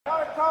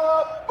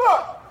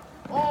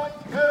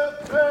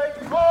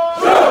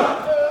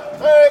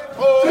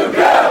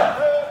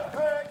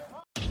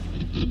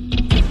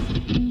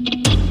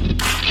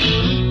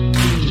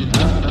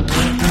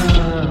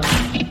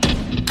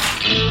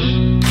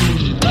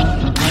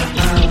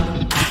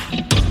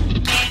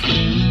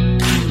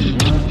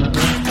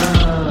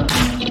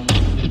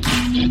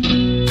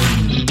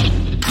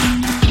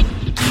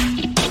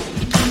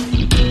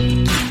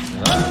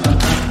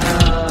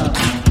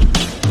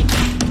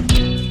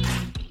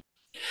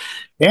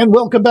And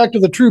welcome back to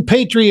the True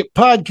Patriot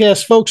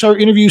podcast, folks. Our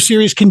interview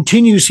series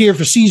continues here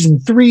for season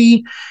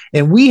 3,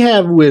 and we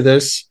have with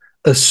us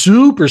a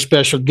super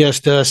special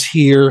guest to us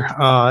here,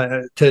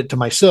 to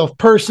myself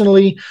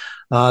personally.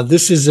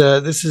 This is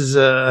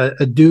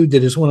a dude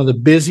that is one of the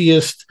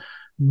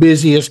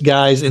busiest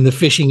guys in the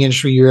fishing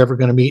industry you're ever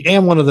going to meet,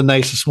 and one of the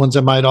nicest ones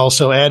I might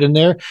also add in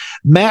there.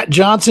 Matt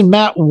Johnson.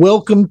 Matt,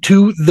 welcome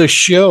to the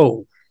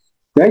show.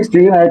 Thanks,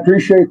 Gene. I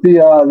appreciate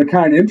the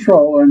kind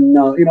intro and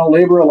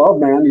labor of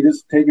love, man. You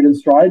just take it in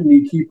stride and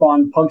you keep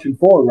on punching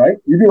forward, right?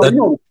 You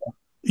do.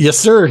 Yes,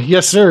 sir.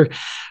 Yes, sir.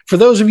 For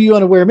those of you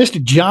unaware,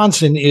 Mr.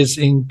 Johnson he is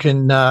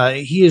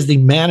the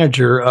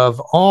manager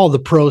of all the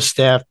pro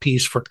staff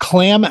piece for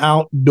Clam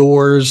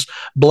Outdoors,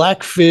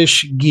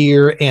 BlackFish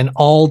Gear, and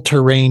All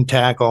Terrain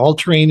Tackle. All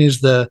Terrain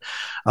is the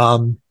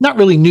not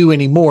really new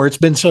anymore. It's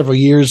been several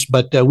years,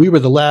 but we were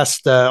the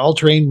last. All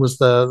Terrain was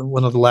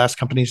one of the last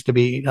companies to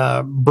be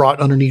brought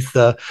underneath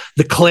the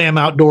Clam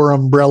Outdoor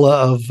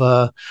umbrella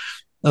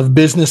of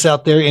business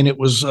out there, and it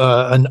was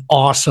an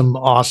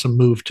awesome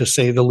move, to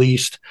say the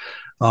least.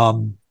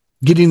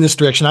 Getting this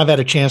direction, I've had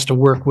a chance to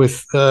work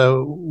with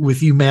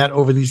you, Matt,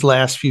 over these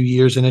last few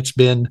years, and it's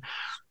been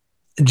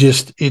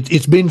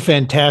it's been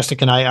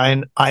fantastic. And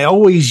I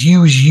always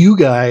use you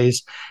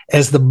guys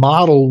as the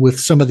model with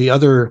some of the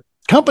other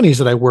companies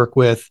that I work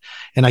with,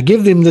 and I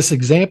give them this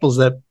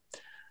examples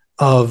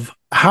of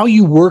how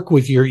you work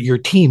with your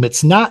team.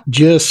 It's not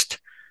just,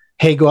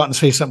 hey, go out and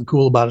say something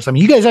cool about us. I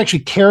mean, you guys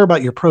actually care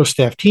about your pro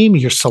staff team.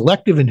 You're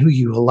selective in who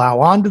you allow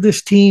onto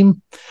this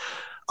team.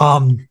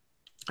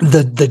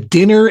 The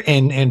dinner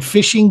and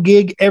fishing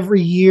gig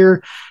every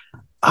year.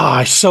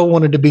 I so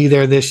wanted to be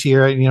there this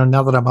year.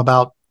 Now that I'm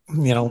about,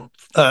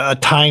 a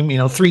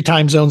time, 3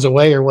 time zones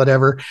away or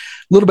whatever, a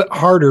little bit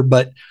harder,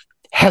 but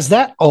has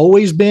that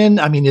always been,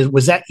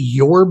 was that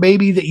your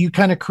baby that you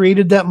kind of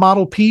created that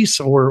model piece,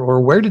 or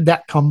where did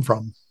that come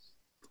from?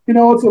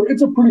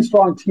 It's a pretty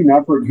strong team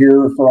effort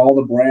here for all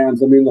the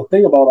brands. I mean, the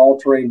thing about All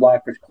Terrain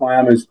Blackfish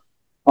Clam is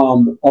a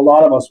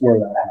lot of us wear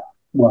that hat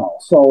well.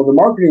 So the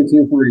marketing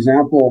team, for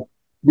example,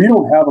 we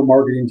don't have a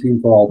marketing team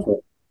for All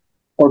Terrain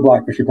or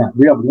Blackfish Clam.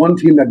 We have one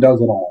team that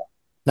does it all.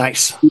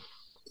 Nice.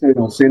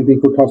 Same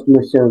thing for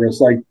customer service.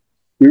 Like,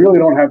 we really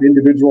don't have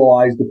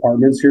individualized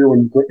departments here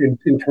in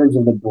terms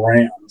of the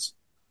brands.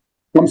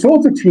 So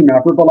it's a team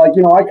effort, but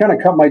I kind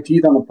of cut my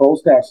teeth on the pro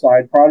staff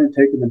side prior to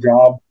taking the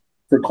job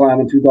for Clam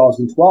in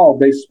 2012.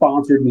 They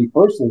sponsored me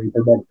personally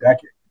for about a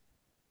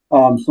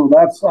decade. So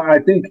that's, I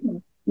think,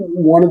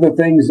 one of the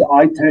things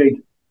I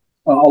take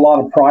a lot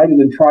of pride in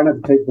and try not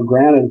to take for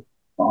granted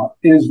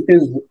is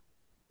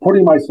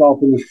putting myself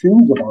in the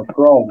shoes of our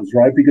pros,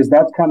 right? Because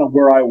that's kind of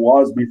where I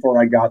was before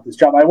I got this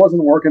job. I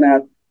wasn't working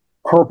at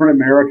corporate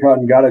America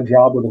and got a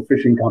job with a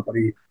fishing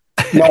company.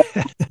 No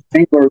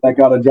angler that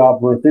got a job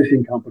for a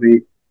fishing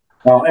company.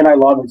 And I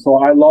love it. So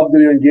I love to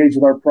engage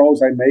with our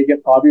pros. I make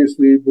it,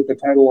 obviously, with the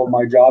title of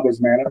my job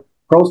as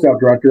pro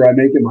staff director, I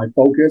make it my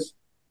focus.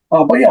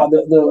 But yeah,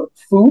 the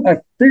food, I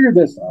figured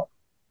this out.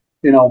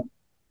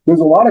 There's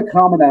a lot of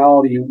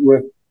commonality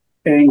with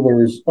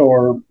anglers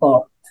or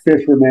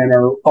fishermen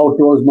or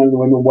outdoorsmen and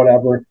women,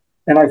 whatever.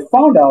 And I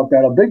found out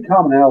that a big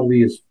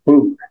commonality is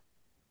food.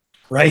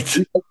 Right.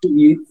 We like to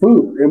eat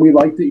food, and we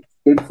like to eat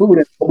good food.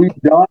 And what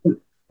we've done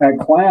at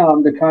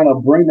Clam to kind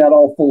of bring that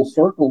all full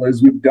circle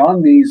is we've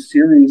done these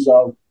series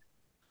of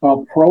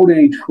pro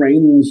day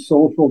training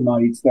social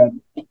nights that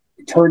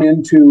turn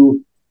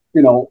into,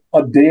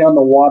 a day on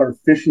the water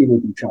fishing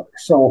with each other.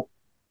 So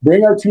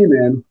bring our team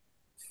in,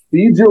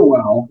 feed you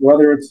well,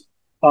 whether it's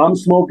I'm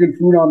smoking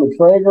food on the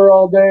Traeger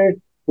all day,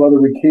 whether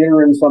we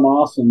cater in some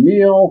awesome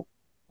meal,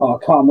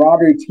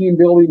 camaraderie, team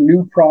building,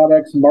 new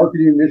products,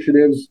 marketing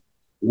initiatives,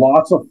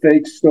 lots of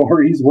fake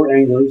stories. We're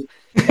anglers.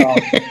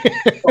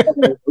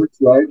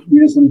 Right? We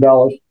just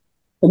embellish.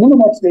 And then the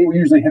next day, we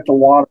usually hit the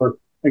water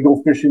and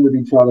go fishing with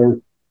each other,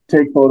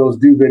 take photos,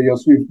 do videos.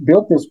 So we've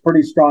built this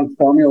pretty strong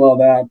formula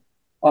that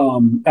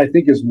I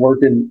think is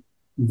working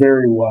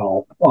very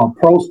well.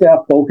 Pro staff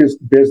focused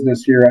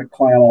business here at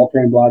Clam, All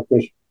Terrain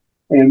Blackfish,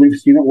 and we've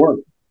seen it work.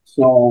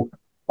 So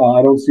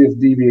I don't see us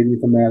deviating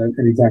from that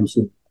anytime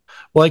soon.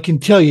 Well, I can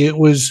tell you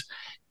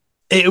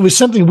it was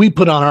something we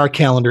put on our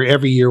calendar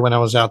every year when I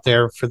was out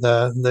there for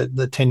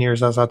the 10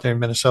 years I was out there in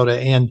Minnesota.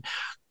 And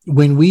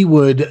when we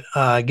would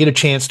get a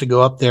chance to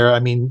go up there,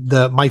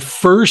 my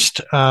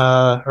first,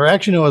 or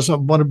actually, no,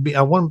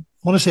 I want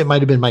to say it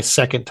might've been my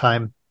second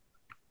time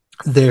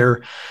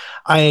there.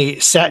 I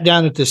sat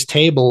down at this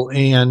table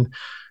and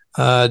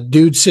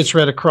dude sits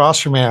right across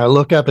from me. I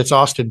look up, it's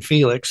Austin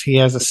Felix. He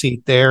has a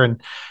seat there,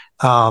 and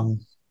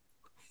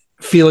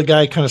feel a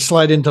guy kind of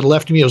slide into the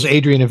left of me. It was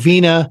Adrian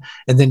Avina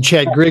and then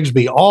Chad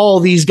Grigsby. All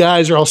these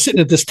guys are all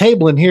sitting at this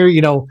table, and here,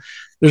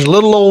 there's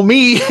little old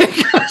me.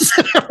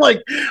 I'm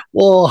like,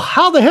 well,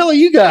 how the hell are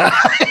you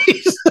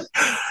guys?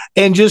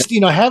 And just,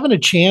 having a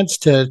chance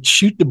to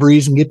shoot the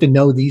breeze and get to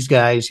know these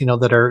guys,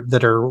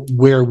 that are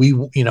where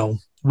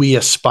we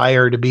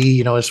aspire to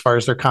be, as far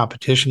as their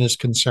competition is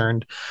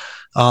concerned.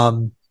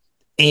 And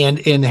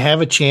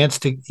have a chance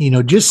to,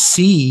 just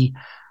see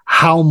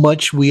how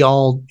much we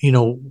all,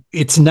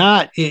 it's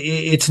not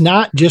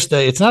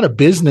a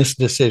business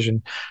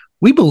decision.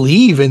 We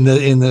believe in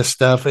this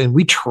stuff, and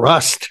we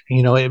trust,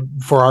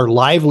 for our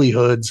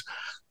livelihoods,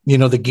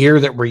 the gear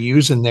that we're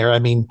using there. I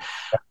mean,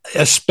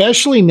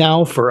 especially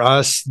now for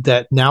us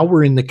that now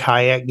we're in the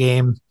kayak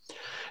game,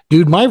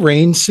 dude, my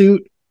rain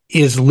suit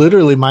is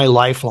literally my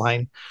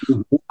lifeline.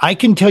 Mm-hmm. I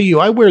can tell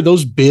you, I wear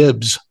those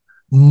bibs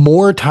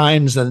more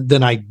times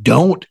than I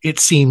don't, it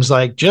seems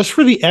like, just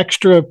for the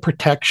extra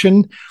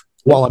protection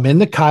while I'm in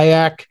the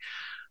kayak.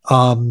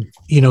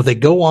 They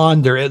go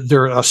on,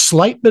 they're a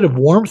slight bit of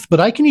warmth,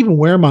 but I can even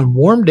wear them on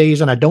warm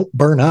days and I don't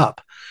burn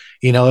up,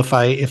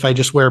 if I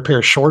just wear a pair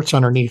of shorts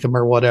underneath them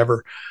or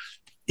whatever,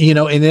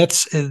 and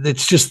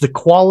it's just the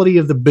quality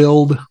of the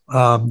build,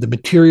 the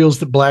materials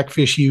that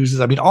BlackFish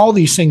uses. I mean, all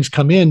these things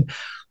come in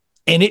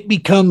and it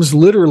becomes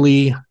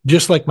literally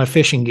just like my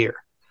fishing gear.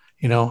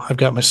 I've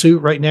got my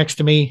suit right next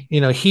to me,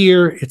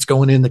 here it's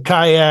going in the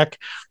kayak,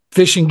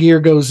 fishing gear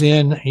goes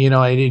in,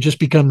 and it just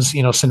becomes,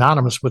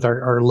 synonymous with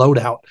our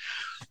loadout.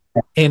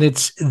 And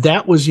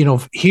that was,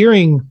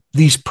 hearing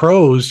these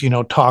pros,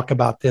 talk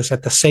about this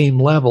at the same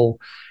level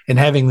and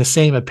having the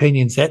same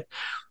opinions, that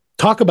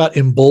talk about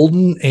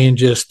embolden and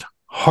just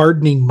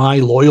hardening my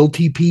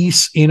loyalty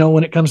piece,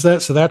 when it comes to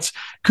that. So that's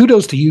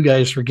kudos to you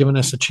guys for giving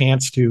us a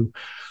chance to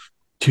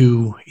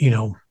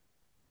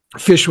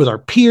fish with our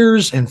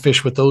peers and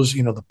fish with those,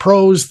 the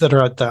pros that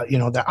are at the,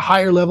 that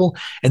higher level,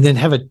 and then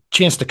have a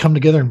chance to come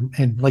together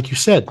and like you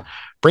said,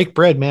 break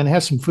bread, man,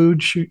 have some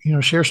food,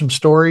 share some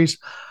stories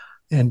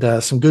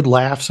and some good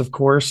laughs, of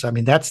course. I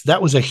mean,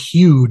 that was a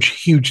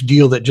huge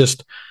deal that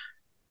just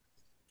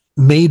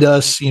made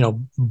us,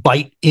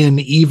 bite in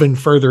even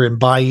further and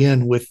buy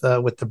in with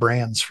the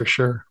brands for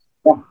sure.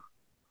 Yeah,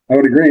 I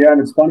would agree. Yeah.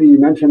 And it's funny you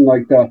mentioned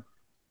like the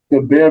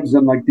bibs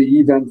and like the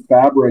event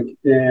fabric,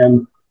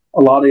 and a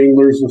lot of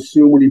anglers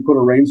assume when you put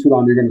a rain suit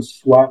on, you're going to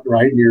sweat,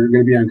 right? And you're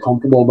going to be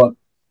uncomfortable. But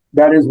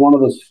that is one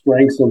of the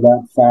strengths of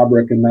that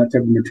fabric and that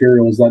type of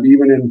material, is that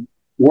even in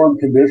warm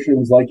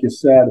conditions, like you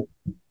said,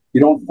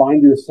 you don't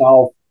find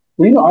yourself.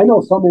 I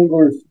know some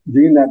anglers,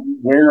 Gene, that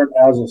wear it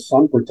as a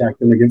sun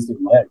protectant against their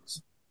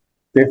legs.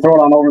 They throw it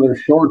on over their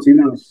shorts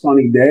even on a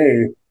sunny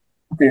day,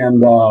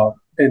 and for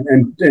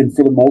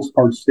the most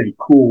part stay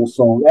cool.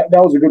 So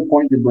that was a good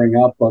point you bring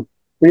up. But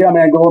yeah,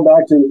 man, going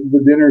back to the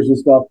dinners and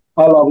stuff,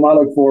 I love them. I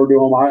look forward to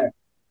them.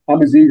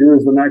 I'm as eager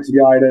as the next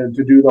guy to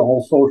do the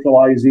whole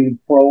socializing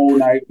pro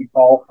night. We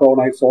call it pro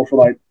night, social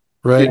night.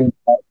 Right. And,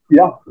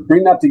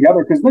 bring that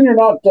together, because then you're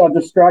not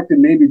distracted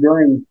maybe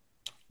during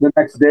the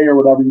next day or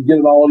whatever. You get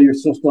it all out of your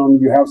system,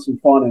 you have some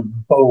fun,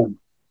 and boom,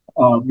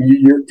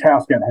 your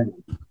task at hand.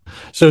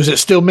 So is it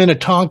still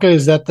Minnetonka?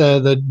 Is that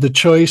the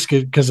choice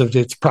because of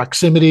its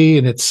proximity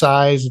and its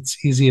size?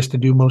 It's easiest to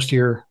do most of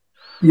your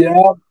media?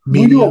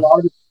 We do a lot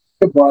of it,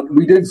 but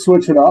we did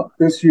switch it up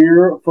this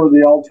year for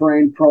the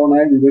all-terrain pro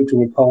night. We went to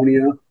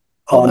Waconia.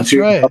 Oh, that's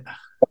right.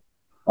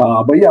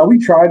 But yeah, we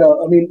try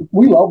to,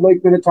 we love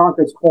Lake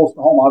Minnetonka. It's close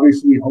to home.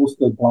 Obviously, we host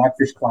the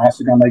BlackFish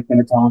Classic on Lake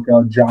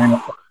Minnetonka,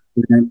 giant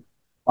event.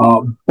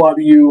 But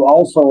you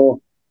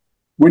also,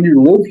 when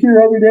you live here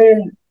every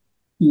day,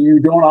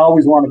 you don't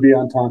always want to be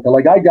on Tonka.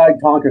 Like, I guide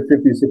Tonka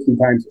 50, 60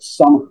 times a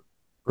summer.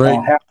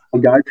 Right. Half my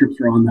guide trips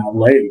are on that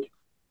lake.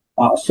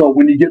 So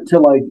when you get to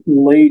like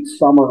late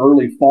summer,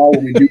 early fall,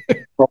 when we do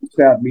pro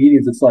staff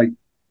meetings, it's like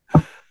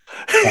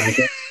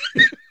Tonka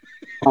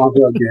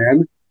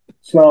again.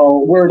 So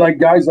where like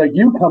guys like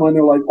you come in,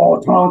 they're like,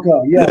 oh,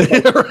 Tonka, yeah,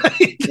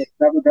 right.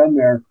 Never been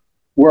there.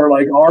 Where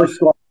like our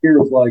stuff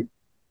here is like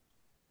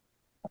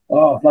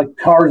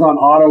cars on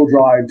auto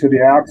drive to the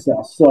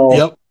access. So,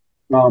 yep.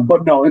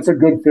 But no, it's a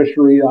good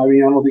fishery. I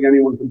don't think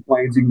anyone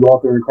complains. You can go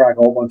out there and crack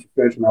a whole bunch of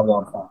fish and have a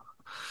lot of fun.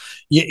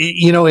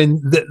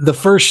 And the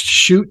first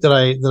shoot that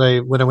I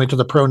when I went to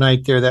the pro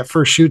night there, that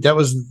first shoot,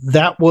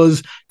 that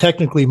was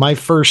technically my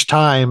first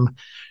time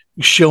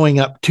showing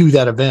up to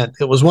that event.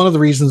 It was one of the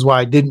reasons why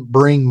I didn't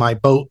bring my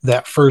boat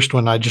that first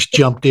one. I just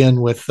jumped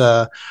in with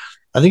I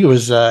think it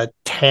was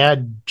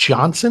Tad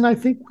Johnson, I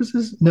think was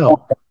his Tad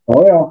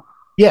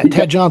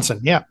Johnson.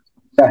 Yeah,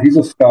 he's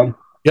a stud.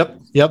 Yep.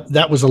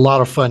 That was a lot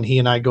of fun. He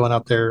and I going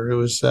out there. It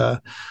was, I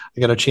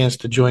got a chance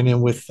to join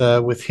in with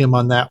him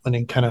on that one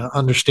and kind of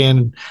understand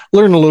and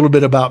learn a little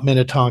bit about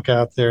Minnetonka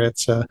out there.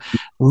 It's a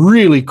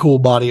really cool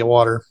body of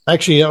water.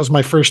 Actually, that was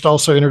my first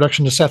also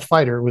introduction to Seth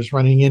Fighter, was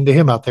running into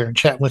him out there and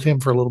chatting with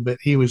him for a little bit.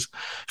 He was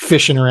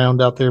fishing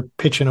around out there,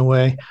 pitching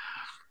away.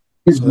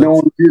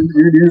 You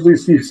usually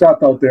see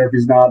Seth out there if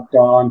he's not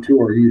on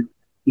tour. He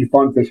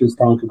fun fishes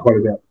Tonka quite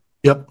a bit.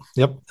 Yep.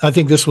 I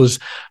think this was,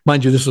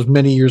 mind you, this was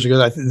many years ago.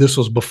 I think this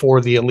was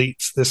before the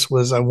elites. This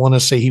was, I want to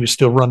say he was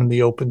still running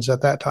the opens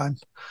at that time.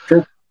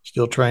 Sure.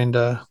 Still trying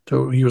to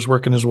he was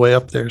working his way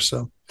up there.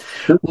 So,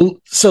 sure.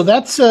 So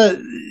that's that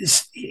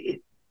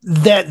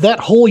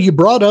whole, you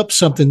brought up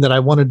something that I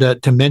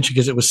wanted to mention,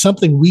 because it was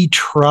something we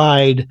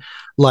tried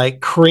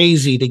like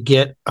crazy to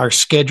get our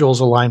schedules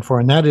aligned for.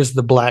 And that is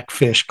the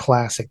BlackFish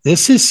Classic.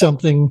 This is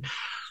something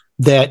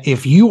that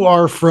if you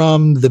are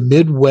from the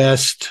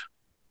Midwest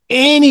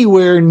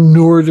anywhere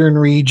northern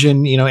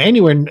region,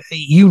 anywhere, and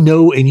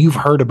you've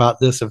heard about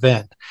this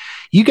event.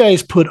 You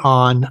guys put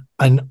on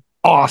an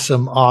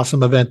awesome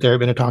event there at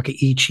Minnetonka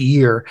each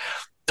year.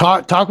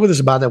 Talk with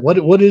us about that.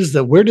 What is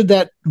where did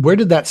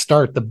that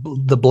start? The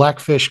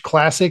Blackfish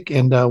Classic,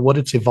 and what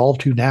it's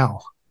evolved to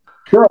now.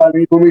 Sure. I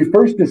mean, when we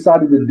first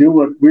decided to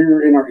do it, we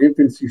were in our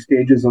infancy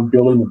stages of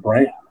building the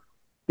brand.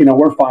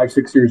 We're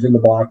 5-6 years into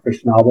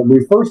Blackfish now, but when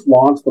we first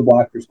launched the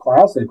Blackfish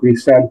Classic, we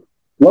said,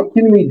 what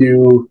can we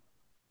do?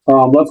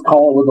 Let's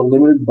call it with a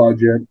limited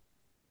budget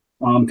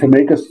to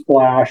make a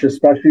splash,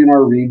 especially in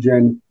our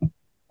region,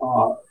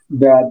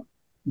 that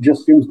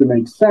just seems to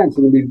make sense.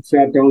 And we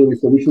sat down and we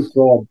said, we should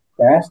throw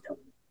a bass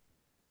tournament.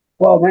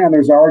 Well, man,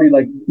 there's already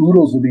like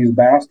oodles of these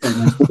bass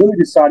tournaments. But then we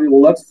decided,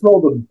 well, let's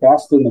throw the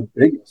best and the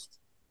biggest.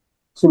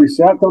 So we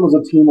sat down as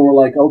a team and we're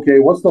like, okay,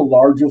 what's the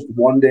largest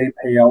one-day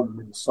payout in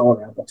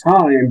Minnesota? At the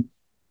time,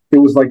 it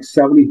was like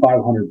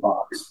 $7,500.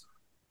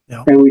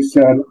 Yeah. And we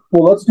said,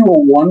 well, let's do a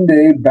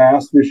one-day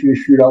bass fishing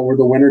shootout where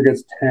the winner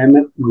gets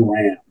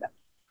 $10,000,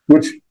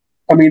 which,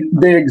 I mean,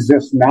 they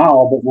exist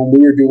now, but when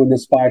we were doing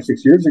this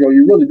 5-6 years ago,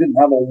 you really didn't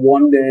have a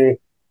one-day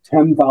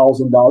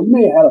 $10,000. You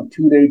may have had a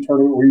 2-day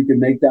tournament where you could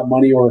make that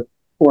money or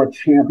a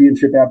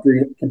championship after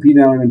you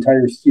competed on an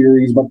entire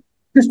series, but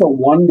just a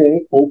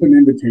one-day open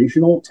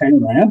invitational,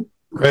 $10,000.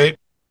 Right.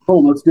 Oh,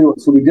 let's do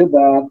it. So we did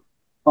that.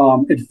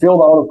 It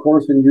filled out, of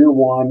course, in year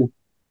one.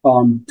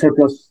 Took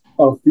us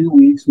a few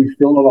weeks. We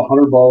filled out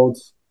 100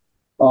 boats.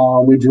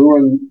 We drew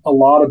in a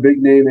lot of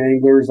big-name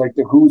anglers, like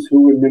the who's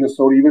who in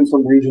Minnesota. Even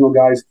some regional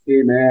guys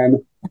came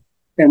in,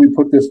 and we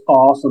put this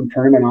awesome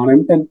tournament on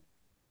him. And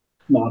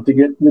not to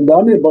get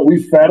redundant, but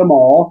we fed them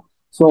all.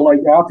 So, like,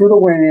 after the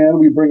weigh-in,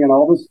 we bring in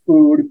all this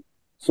food.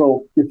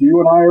 So if you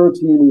and I are a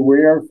team, we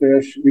weigh our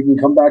fish, we can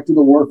come back to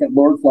the wharf at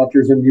Lord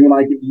Fletcher's and you and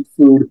I can eat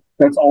food.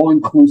 That's all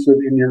inclusive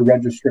in your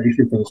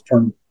registration for this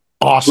tournament.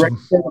 Awesome.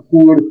 Right,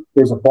 food.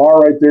 There's a bar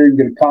right there. You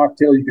can get a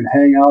cocktail. You can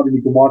hang out and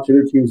you can watch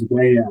other teams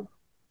weigh in.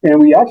 And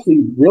we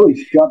actually really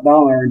shut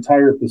down our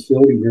entire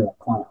facility here at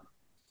Clam.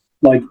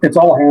 Like, it's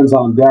all hands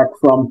on deck,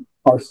 from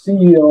our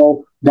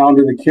CEO down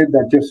to the kid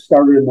that just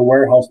started in the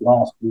warehouse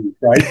last week,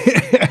 right?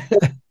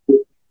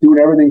 Doing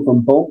everything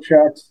from boat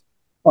checks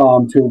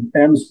to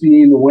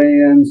emceeing the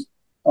weigh-ins,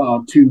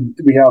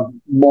 we have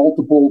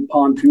multiple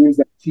pontoons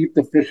that keep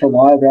the fish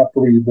alive after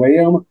we weigh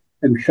them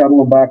and shuttle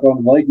them back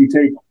on the lake. We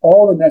take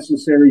all the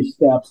necessary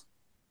steps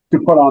to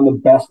put on the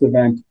best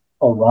event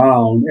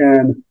around.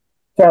 And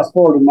fast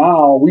forward to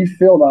now, we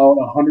filled out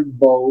 100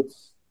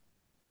 boats,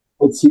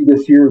 let's see,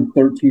 this year in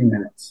 13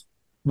 minutes.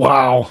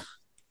 Wow.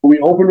 We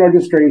opened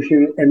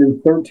registration, and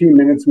in 13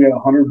 minutes, we had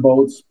 100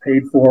 boats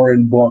paid for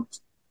and booked.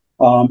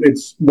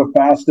 It's the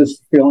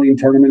fastest filling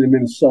tournament in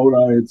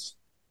Minnesota. It's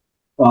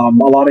a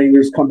lot of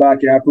anglers come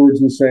back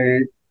afterwards and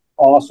say,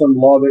 awesome,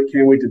 love it,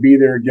 can't wait to be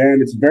there again.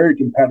 It's very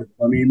competitive.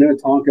 I mean,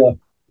 Minnetonka,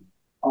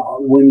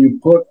 when you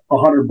put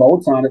 100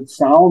 boats on it,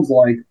 sounds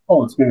like,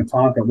 oh, it's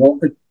Minnetonka. Well,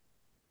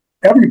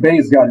 every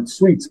bay's got its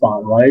sweet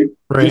spot, right?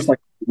 Just like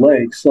the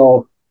lake.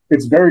 So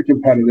it's very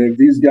competitive.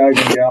 These guys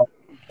and gals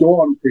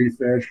go on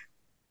pre-fish.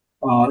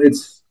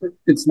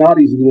 It's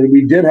not easy to do.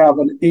 We did have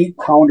an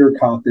 8-pounder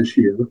caught this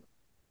year,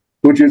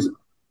 which is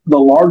the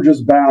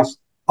largest bass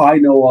I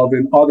know of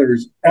and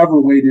others ever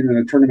weighed in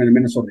a tournament in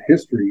Minnesota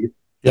history.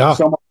 Yeah.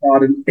 Someone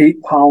caught an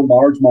 8-pound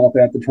largemouth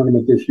at the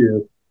tournament this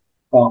year.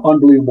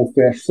 Unbelievable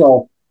fish.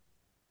 So,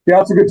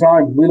 yeah, it's a good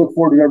time. We look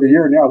forward to it every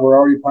year. And, yeah, we're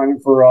already planning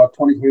for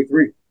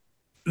 2023.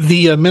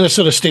 The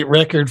Minnesota state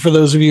record, for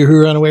those of you who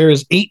are unaware,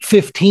 is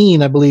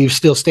 8:15, I believe,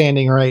 still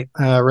standing right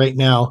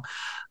now.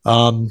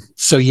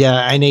 So,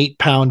 yeah, an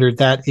 8-pounder,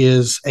 that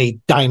is a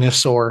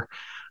dinosaur.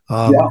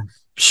 Yeah.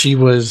 She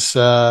was,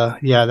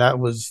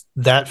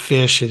 that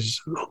fish is,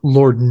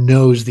 Lord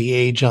knows the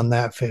age on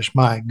that fish.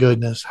 My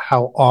goodness,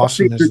 how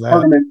awesome is that?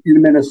 Tournament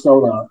in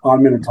Minnesota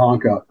on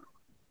Minnetonka.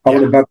 I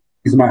would have bet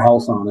he's my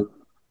house on it.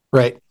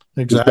 Right,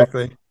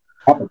 exactly.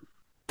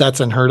 That's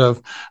unheard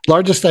of.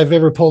 Largest I've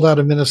ever pulled out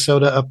of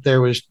Minnesota up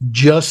there was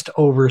just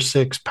over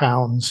 6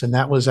 pounds, and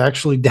that was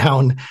actually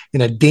down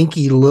in a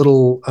dinky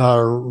little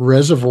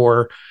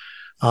reservoir.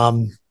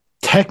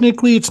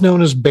 Technically, it's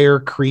known as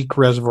Bear Creek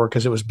Reservoir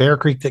because it was Bear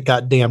Creek that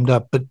got dammed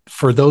up. But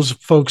for those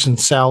folks in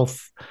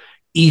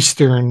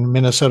southeastern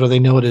Minnesota, they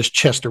know it as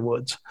Chester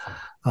Woods.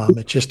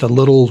 It's just a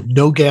little,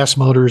 no gas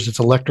motors. It's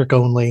electric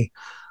only.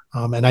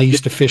 And I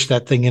used to fish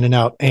that thing in and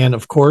out. And,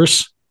 of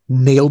course,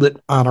 nailed it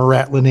on a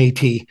Rattling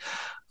AT.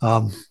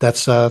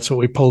 That's what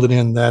we pulled it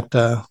in,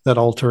 that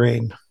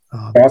all-terrain.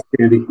 That's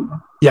handy.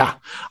 Yeah.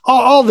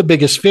 All the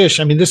biggest fish.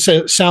 I mean, this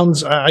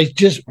sounds, I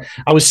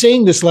was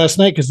saying this last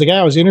night because the guy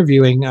I was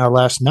interviewing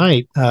last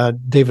night,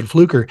 David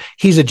Fluker,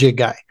 he's a jig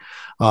guy.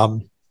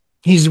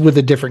 He's with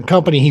a different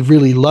company. He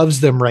really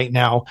loves them right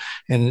now.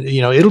 And,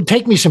 it'll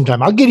take me some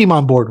time. I'll get him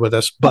on board with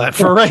us. But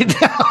for right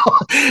now,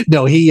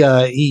 no, he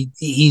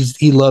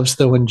loves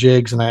throwing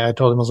jigs. And I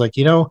told him, I was like,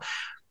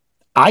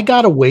 I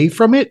got away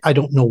from it. I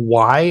don't know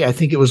why. I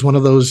think it was one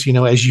of those,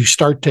 as you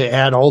start to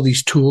add all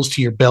these tools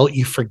to your belt,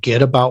 you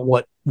forget about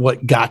what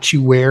got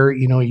you where,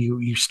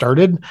 you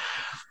started.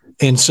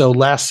 And so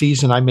last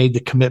season, I made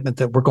the commitment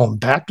that we're going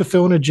back to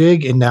throwing a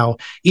jig. And now,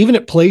 even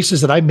at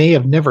places that I may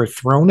have never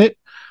thrown it,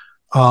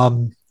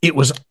 it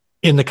was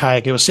in the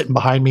kayak. It was sitting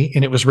behind me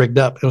and it was rigged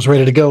up. It was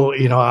ready to go.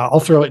 I'll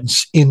throw it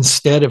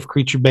instead of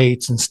creature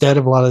baits, instead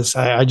of a lot of this.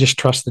 I just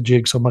trust the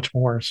jig so much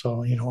more.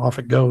 So, off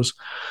it goes.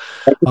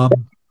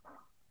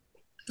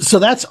 So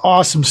that's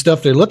awesome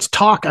stuff there. Let's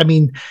talk. I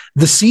mean,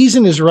 the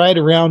season is right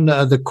around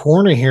the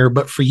corner here,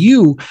 but for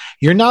you,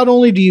 you're not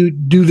only do you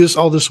do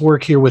all this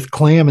work here with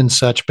Clam and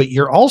such, but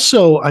you're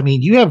also,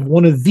 you have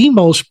one of the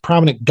most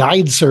prominent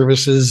guide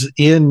services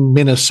in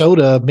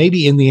Minnesota,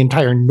 maybe in the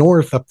entire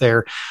North up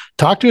there.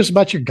 Talk to us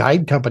about your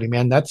guide company,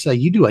 man. That's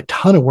you do a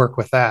ton of work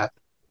with that.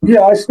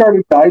 Yeah, I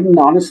started guiding,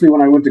 honestly,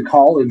 when I went to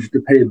college to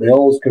pay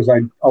bills because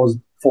I was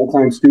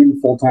full-time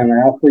student, full-time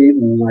athlete,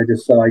 and I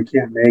just said I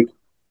can't make,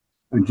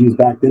 geez,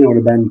 back then it would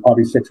have been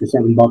probably $6 or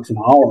 $7 an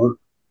hour.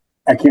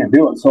 I can't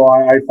do it. So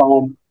I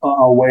found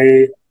a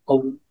way, a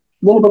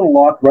little bit of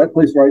luck, right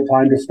place, right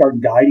time to start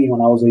guiding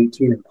when I was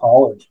 18 in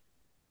college.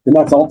 And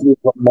that's ultimately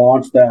what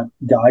launched that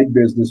guide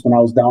business when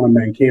I was down in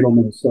Mankato,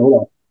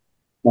 Minnesota.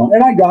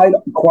 And I guide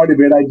quite a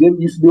bit. I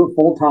used to do it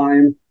full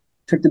time,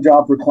 took the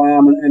job for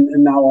Clam and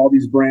now all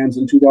these brands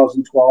in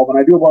 2012. And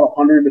I do about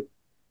 100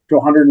 to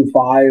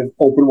 105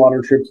 open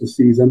water trips a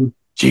season.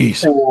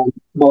 Jeez. And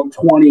about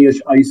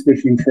 20-ish ice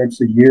fishing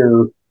trips a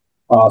year.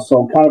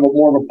 So kind of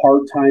more of a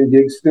part-time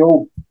gig,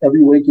 still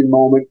every waking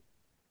moment.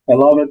 I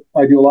love it.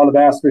 I do a lot of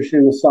bass fishing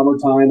in the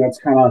summertime. That's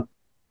kind of,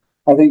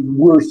 I think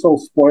we're so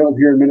spoiled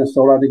here in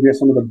Minnesota. I think we have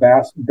some of the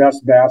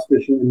best bass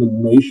fishing in the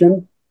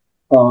nation.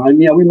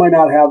 And yeah, we might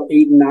not have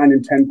 8 and 9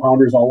 and 10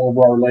 pounders all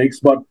over our lakes,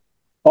 but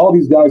all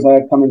these guys I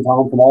have come in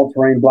town from all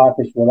terrain,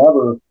 BlackFish,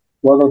 whatever,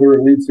 whether they're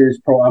Elite Series,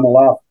 Pro,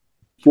 MLF,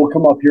 will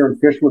come up here and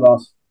fish with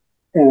us.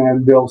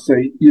 And they'll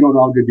say, you don't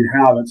know how good you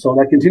have it. So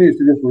that continues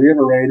to just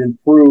reiterate and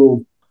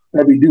prove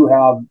that we do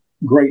have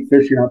great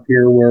fishing up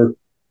here where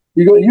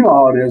you go,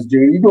 how it is,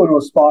 Gene. You go to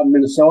a spot in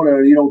Minnesota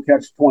and you don't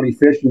catch 20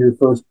 fish in your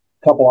first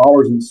couple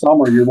hours in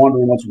summer. You're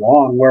wondering what's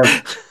wrong. Where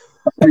that's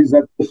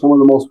some of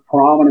the most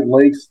prominent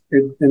lakes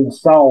in the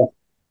South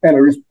and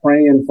are just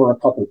praying for a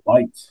couple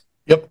bites.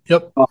 Yep.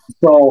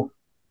 So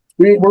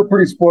we're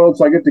pretty spoiled.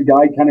 So I get to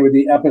guide kind of in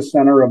the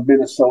epicenter of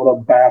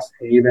Minnesota, Bass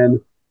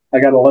Haven. I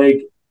got a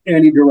lake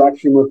any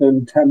direction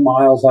within 10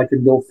 miles. I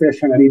can go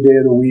fish on any day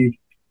of the week.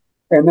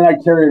 And then I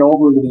carry it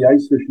over into the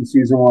ice fishing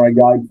season where I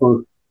guide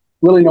for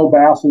really no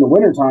bass in the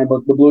wintertime,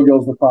 but the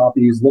bluegills, the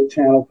crappies, the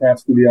channel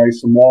cats through the ice,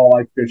 some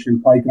walleye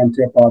fishing, pike on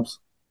tip-ups.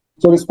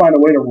 So just find a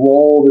way to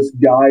roll this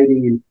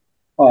guiding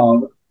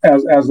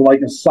as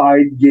like a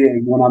side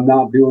gig when I'm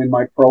not doing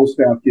my pro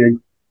staff gig,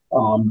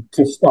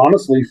 to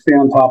honestly stay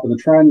on top of the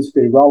trends,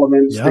 stay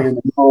relevant, stay in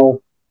the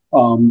know,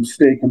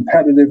 stay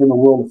competitive in the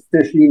world of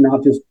fishing,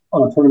 not just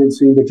on a tournament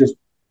scene, but just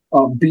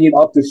being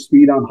up to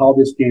speed on how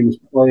this game is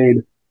played.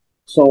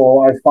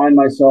 So I find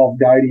myself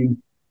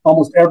guiding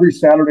almost every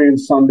Saturday and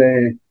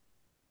Sunday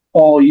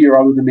all year,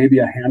 other than maybe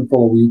a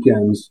handful of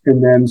weekends,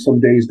 and then some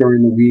days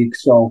during the week.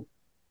 So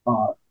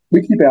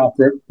we keep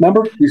after it.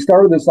 Remember, we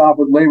started this off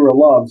with labor of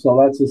love, so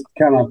that's just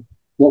kind of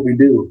what we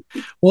do.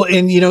 Well,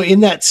 and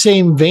in that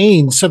same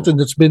vein, something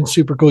that's been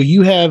super cool,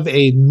 you have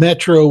a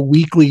Metro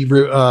weekly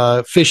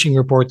fishing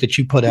report that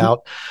you put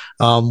out.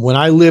 When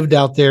I lived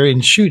out there,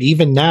 and shoot,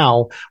 even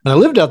now, when I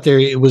lived out there,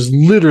 it was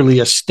literally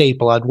a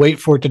staple. I'd wait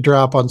for it to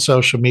drop on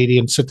social media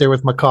and sit there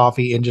with my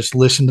coffee and just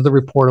listen to the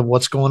report of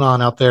what's going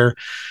on out there.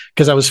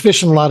 Because I was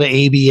fishing a lot of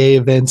ABA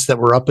events that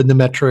were up in the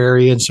metro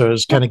area. And so it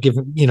was kind of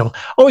giving,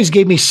 always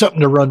gave me something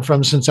to run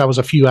from since I was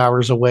a few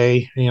hours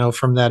away,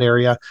 from that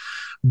area.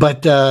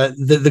 But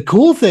the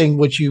cool thing,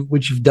 what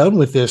you've done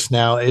with this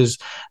now, is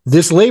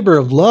this labor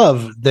of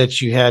love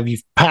that you have.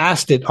 You've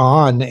passed it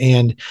on,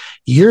 and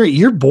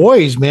your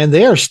boys, man,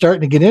 they are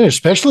starting to get in.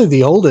 Especially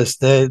the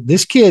oldest.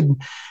 This kid,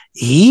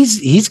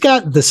 he's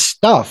got the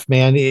stuff,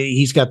 man.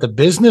 He's got the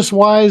business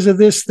wise of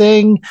this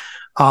thing,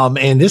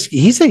 and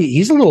he's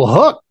a little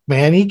hooked,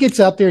 man. He gets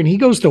out there and he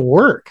goes to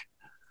work.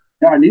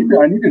 Yeah, I need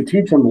to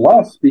teach him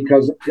less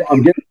because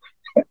I'm getting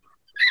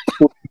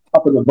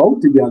up in the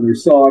boat together.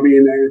 So I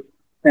mean.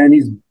 And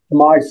he's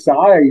my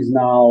size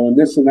now, and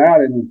this and that,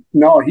 and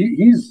no,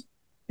 he's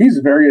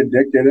very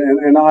addicted.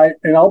 And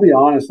I'll be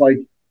honest, like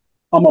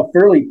I'm a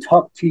fairly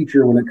tough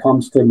teacher when it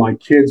comes to my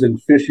kids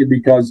and fishing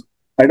because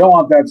I don't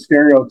want that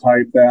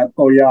stereotype that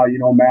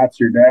Matt's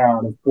your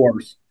dad, of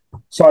course.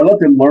 So I let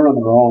them learn on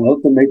their own. I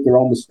let them make their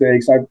own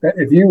mistakes.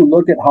 If you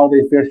look at how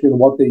they fish and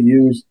what they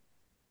use,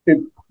 it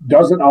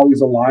doesn't always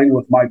align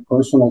with my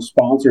personal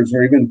sponsors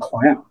or even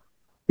Clam.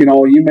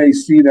 You may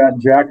see that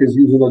Jack is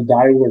using a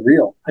Daiwa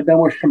reel. I've been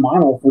with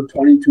Shimano for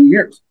 22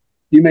 years.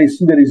 You may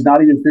see that he's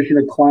not even fishing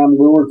a Clam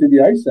lure through the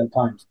ice at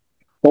times.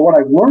 But what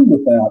I've learned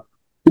with that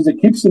is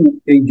it keeps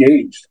him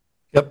engaged.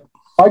 Yep.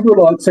 I go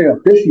to, let's say, a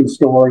fishing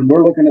store and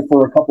we're looking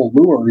for a couple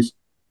lures.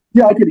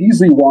 Yeah, I could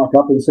easily walk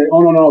up and say,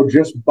 oh, no,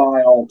 just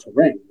buy all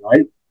terrain,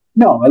 right?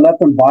 No, I let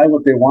them buy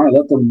what they want. I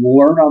let them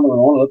learn on their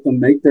own. I let them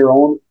make their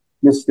own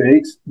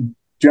mistakes,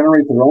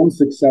 generate their own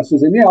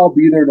successes. And yeah, I'll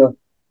be there to,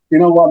 you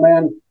know what,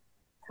 man?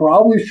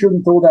 probably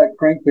shouldn't throw that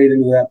crankbait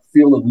into that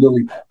field of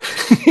lily pads.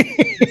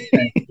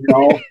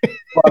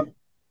 But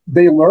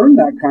they learn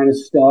that kind of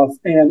stuff,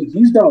 and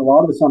he's done a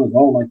lot of this on his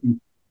own. Like, he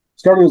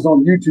started his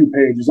own YouTube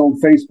page, his own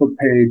Facebook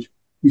page.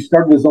 He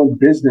started his own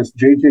business,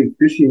 JJ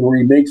Fishing, where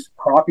he makes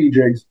crappie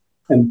jigs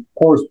and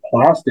pours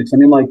plastics. I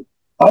mean, like,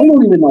 I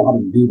don't even know how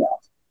to do that.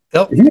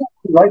 Yep. If he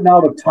right now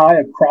to tie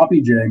a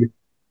crappie jig,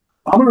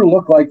 I'm going to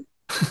look like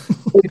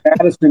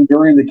Addison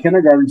during the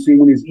kindergarten scene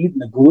when he's eating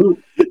the glue.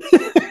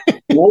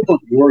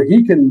 Where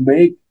he can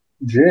make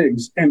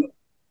jigs. And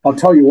I'll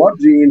tell you what,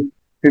 Gene,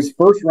 his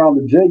first round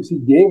of jigs, he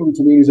gave them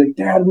to me. He's like,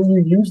 Dad, will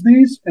you use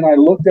these? And I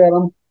looked at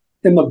him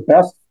in the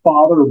best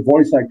father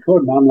voice I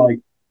could, and I'm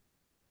like,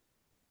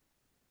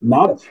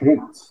 not a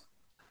chance.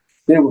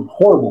 They were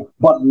horrible.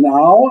 But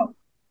now,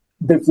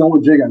 that's the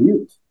only jig I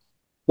use.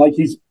 Like,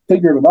 he's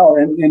figured it out,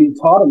 and he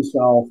taught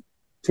himself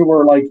to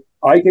where, like,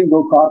 I can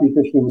go crappie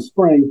fishing in the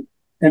spring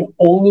and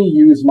only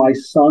use my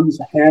son's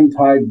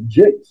hand-tied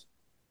jigs.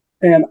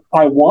 And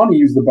I want to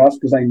use the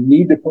best because I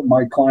need to put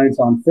my clients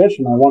on fish,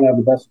 and I want to have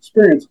the best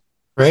experience.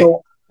 Right.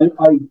 So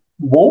I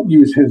won't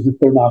use his if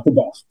they're not the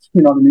best.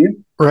 You know what I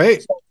mean?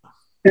 Right. So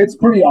it's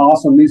pretty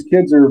awesome. These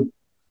kids are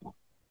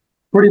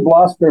pretty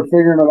blessed. They're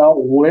figuring it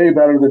out way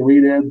better than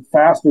we did,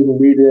 faster than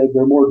we did.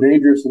 They're more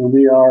dangerous than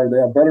we are. They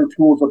have better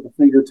tools at the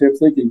fingertips.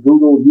 They can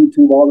Google,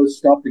 YouTube, all this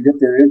stuff to get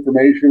their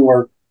information,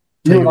 where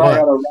you and I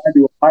had to ride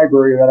to a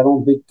library that I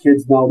don't think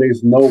kids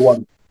nowadays know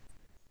what.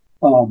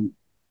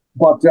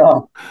 But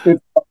I'm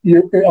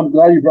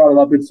glad you brought it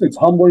up. It's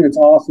humbling. It's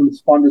awesome.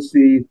 It's fun to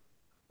see.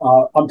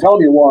 I'm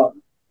telling you what,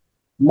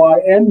 my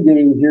end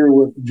game here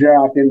with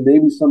Jack and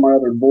maybe some of my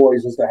other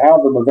boys is to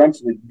have them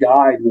eventually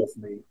guide with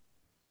me.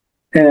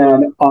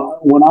 And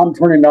when I'm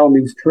turning down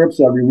these trips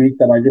every week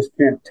that I just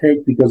can't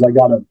take because I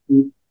got to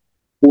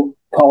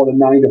call it a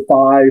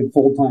 9-to-5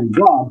 full-time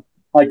job,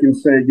 I can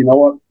say, you know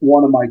what,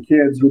 one of my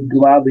kids would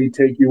gladly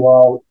take you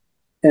out,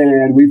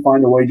 and we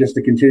find a way just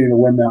to continue to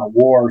win that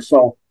war.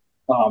 So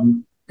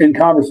in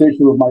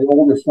conversation with my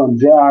oldest son,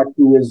 Jack,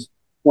 who is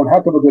one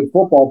heck of a good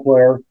football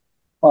player,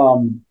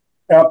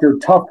 after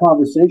tough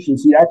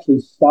conversations, he actually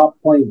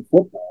stopped playing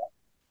football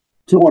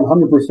to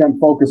 100%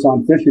 focus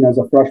on fishing as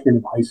a freshman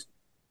in high school.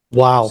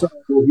 Wow. So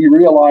he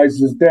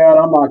realizes, Dad,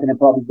 I'm not going to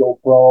probably go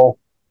pro,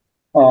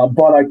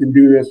 but I can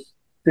do this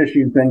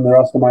fishing thing the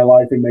rest of my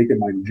life and make it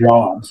my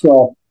job.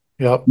 So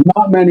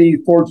not many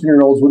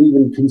 14-year-olds would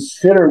even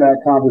consider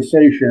that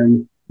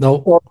conversation,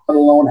 or let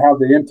alone have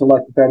the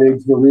intellect at that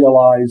age to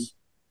realize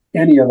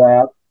any of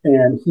that.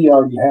 And he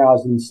already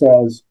has, and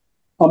says,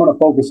 I'm going to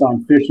focus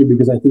on fishing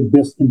because I think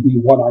this can be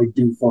what I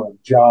do for a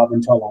job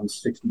until I'm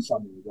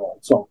 60-something years old.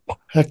 So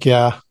heck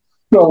yeah.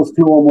 Goes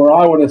to him where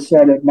I would have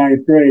said at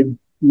ninth grade,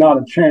 not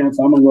a chance.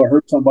 I'm going to go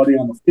hurt somebody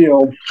on the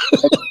field.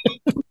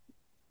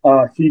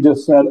 He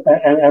just said,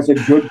 and as a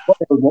good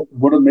player,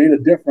 would have made a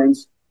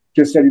difference.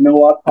 Just said, you know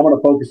what? I'm going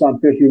to focus on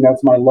fishing.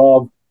 That's my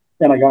love.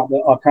 And I got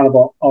a kind of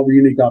a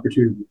unique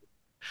opportunity.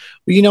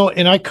 Well,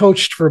 and I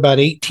coached for about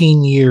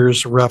 18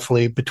 years,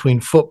 roughly, between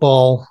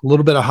football, a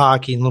little bit of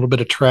hockey, and a little bit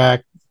of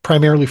track,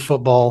 primarily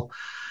football.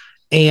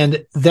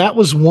 And that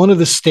was one of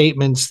the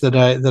statements that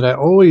I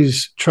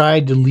always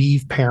tried to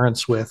leave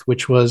parents with,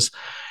 which was,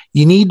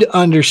 you need to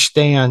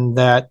understand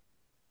that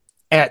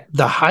at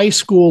the high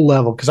school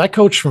level, because I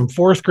coached from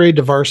fourth grade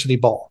to varsity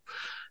ball,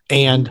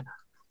 and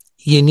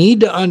you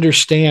need to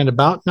understand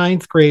about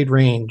ninth grade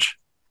range,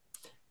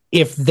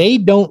 if they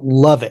don't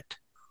love it,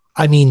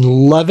 I mean,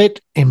 love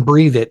it and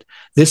breathe it,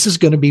 this is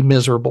going to be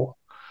miserable.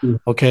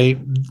 Okay.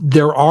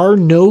 There are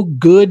no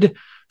good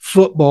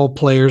football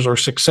players or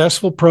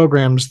successful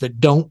programs that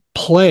don't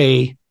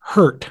play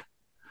hurt.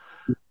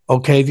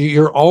 Okay.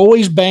 You're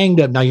always banged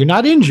up. Now, you're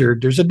not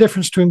injured. There's a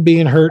difference between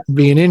being hurt and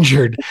being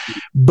injured,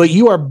 but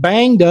you are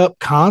banged up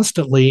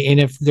constantly. And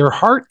if their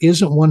heart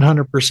isn't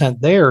 100%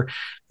 there,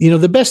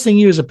 the best thing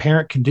you as a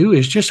parent can do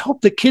is just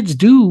hope that kids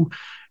do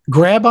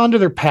grab onto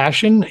their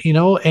passion,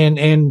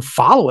 and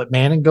follow it,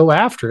 man, and go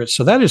after it.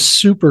 So that is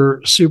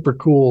super, super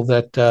cool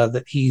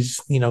that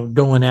he's,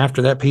 going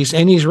after that piece.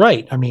 And he's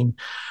right. I mean,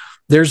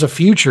 there's a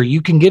future.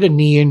 You can get a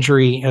knee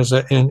injury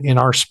in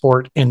our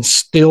sport and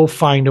still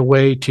find a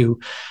way to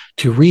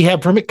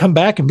rehab from it, come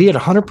back and be at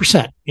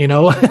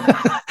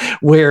 100%,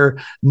 where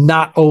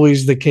not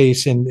always the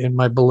case in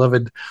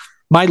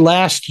my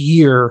last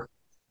year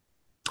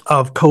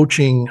of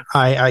coaching,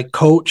 I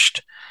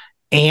coached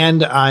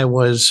and I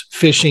was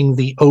fishing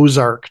the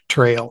Ozark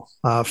Trail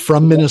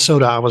from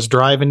Minnesota. I was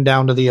driving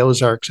down to the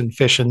Ozarks and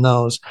fishing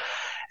those.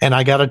 And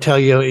I got to tell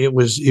you, it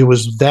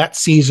was that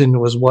season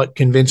was what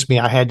convinced me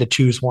I had to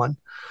choose one.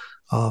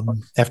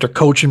 After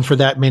coaching for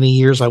that many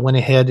years, I went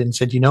ahead and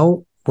said,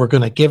 we're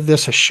going to give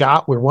this a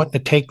shot. We're wanting to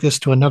take this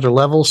to another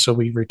level. So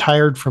we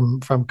retired from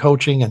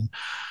coaching and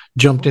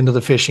jumped into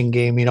the fishing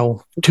game,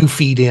 2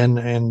 feet in,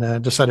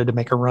 and decided to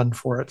make a run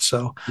for it.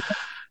 So,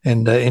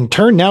 and in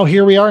turn, now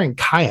here we are in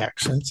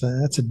kayaks.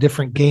 That's a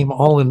different game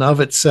all in of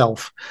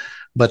itself.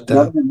 But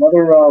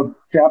another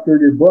chapter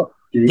in your book.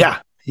 Steve. Yeah.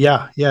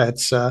 Yeah. Yeah.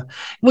 It's,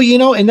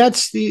 well, and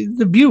that's the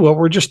beauty, what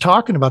we're just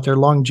talking about, their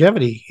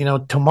longevity.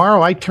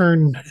 Tomorrow I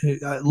turn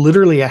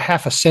literally a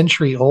half a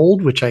century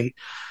old, which I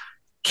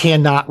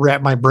cannot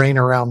wrap my brain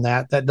around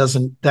that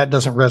doesn't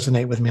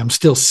resonate with me. I'm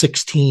still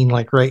 16,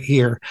 like right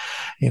here.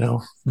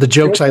 The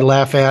jokes I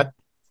laugh at,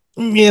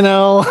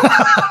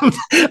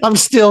 I'm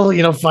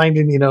still,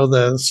 finding,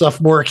 the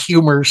sophomoric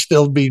humor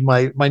still be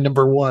my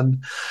number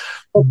one.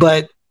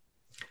 But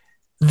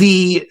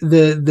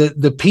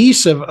the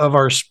piece of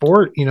our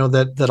sport,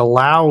 that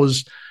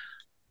allows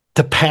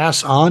to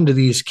pass on to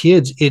these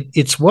kids,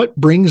 it's what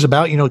brings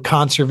about,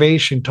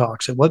 conservation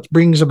talks, and what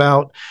brings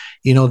about,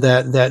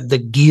 that the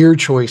gear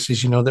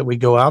choices, that we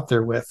go out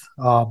there with.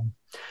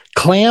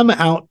 Clam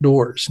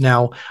Outdoors.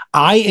 Now,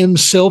 I am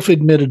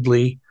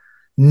self-admittedly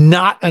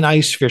not an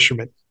ice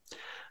fisherman.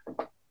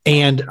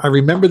 And I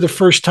remember the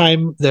first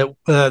time that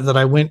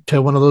I went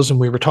to one of those and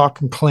we were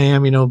talking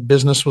clam,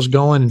 business was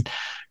going. And a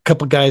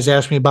couple of guys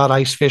asked me about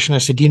ice fishing. I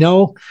said,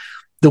 the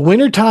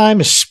wintertime,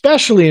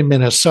 especially in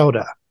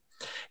Minnesota,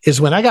 is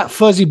when I got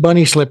fuzzy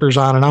bunny slippers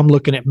on and I'm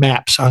looking at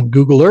maps on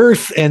Google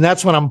Earth. And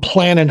that's when I'm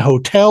planning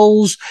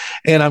hotels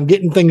and I'm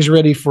getting things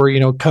ready for,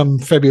 come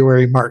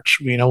February, March,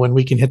 when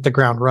we can hit the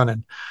ground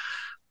running.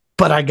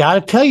 But I got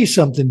to tell you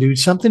something, dude,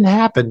 something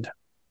happened.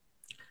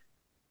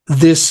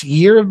 This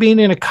year of being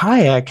in a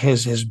kayak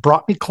has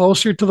brought me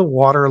closer to the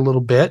water a little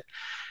bit.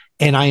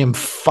 And I am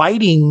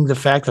fighting the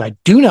fact that I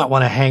do not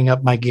want to hang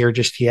up my gear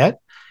just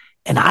yet.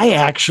 And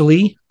I'm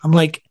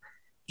like,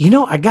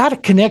 I got a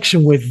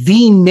connection with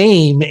the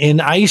name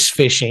in ice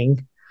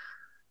fishing.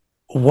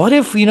 What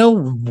if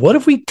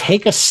we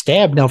take a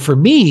stab? Now, for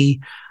me,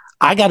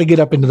 I got to get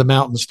up into the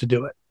mountains to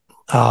do it.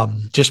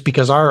 Just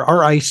because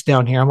our ice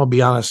down here, I'm going to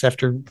be honest,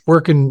 after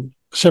working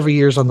several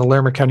years on the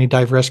Larimer County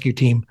Dive Rescue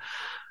Team,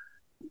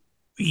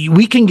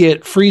 we can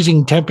get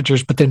freezing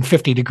temperatures, but then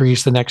 50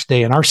 degrees the next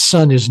day. And our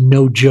sun is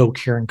no joke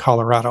here in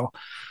Colorado.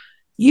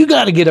 You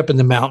got to get up in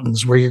the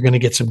mountains where you're going to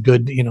get some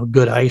good,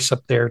 good ice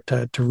up there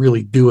to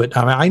really do it.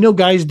 I mean, I know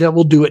guys that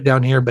will do it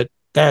down here, but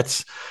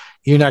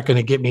you're not going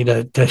to get me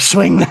to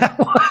swing that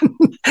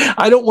one.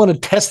 I don't want to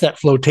test that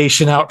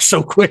flotation out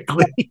so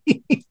quickly.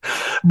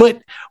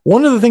 But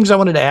one of the things I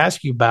wanted to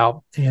ask you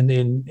about,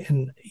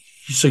 and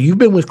so you've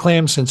been with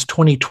Clam since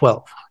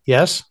 2012,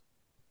 yes?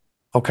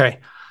 Okay.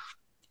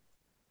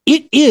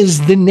 It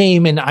is the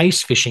name in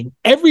ice fishing.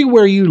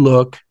 Everywhere you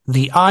look,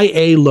 the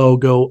IA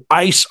logo,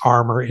 Ice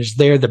Armor, is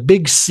there. The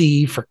big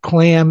C for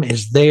Clam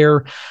is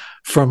there.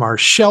 From our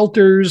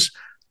shelters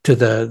to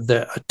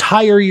the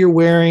attire you're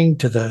wearing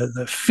to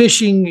the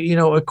fishing,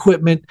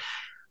 equipment.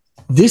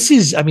 This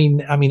is,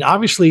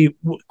 obviously,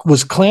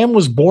 Clam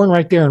was born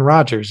right there in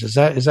Rogers. Is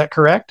that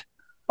correct?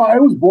 I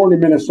was born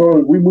in Minnesota.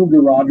 We moved to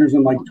Rogers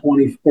in like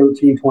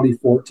 2013,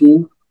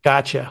 2014.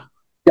 Gotcha.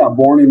 Yeah,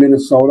 born in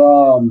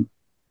Minnesota.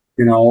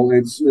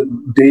 It's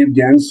Dave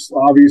Gens,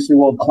 obviously.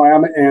 Well,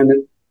 Clam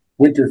and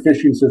Winter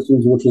Fishing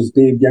Systems, which is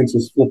Dave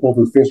Gens's flip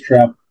over fish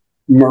trap,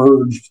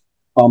 merged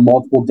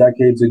multiple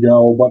decades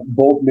ago, but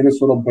both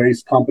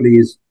Minnesota-based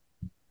companies.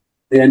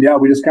 And yeah,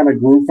 we just kind of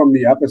grew from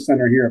the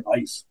epicenter here of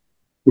ice.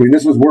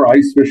 This is where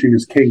ice fishing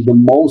is king. The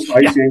most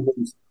ice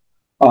anglers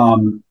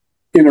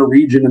in a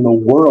region in the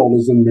world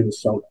is in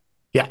Minnesota.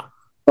 Yeah.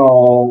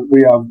 So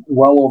we have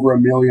well over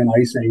 1 million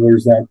ice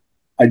anglers that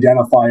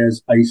identify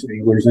as ice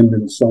anglers in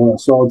Minnesota.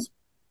 So it's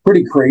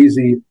pretty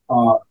crazy.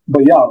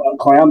 But yeah,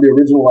 Clam, the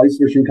original ice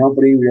fishing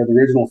company, we had the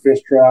original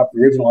fish trap,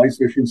 the original ice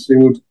fishing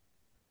suit,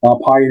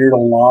 pioneered a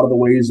lot of the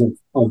ways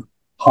of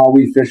how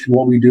we fish and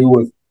what we do,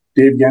 with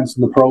Dave Gens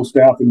and the pro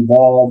staff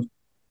involved,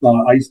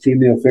 Ice Team,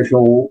 the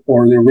official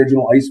or the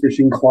original ice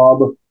fishing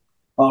club.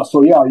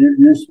 So yeah,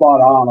 you're spot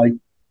on. Like,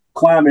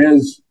 Clam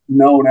is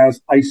known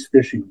as ice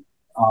fishing.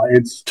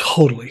 It's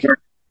totally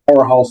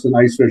powerhouse in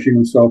ice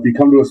fishing. So if you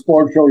come to a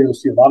sport show, you'll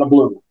see a lot of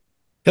blue.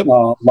 Yep. A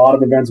lot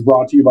of events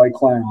brought to you by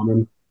Clam,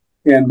 and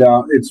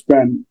it's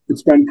been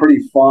pretty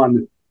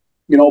fun,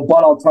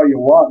 But I'll tell you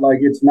what, like,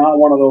 it's not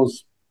one of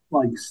those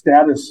like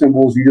status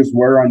symbols you just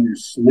wear on your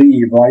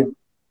sleeve, right?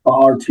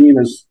 Our team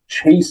is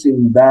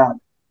chasing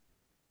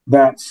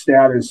that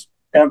status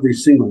every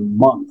single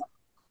month.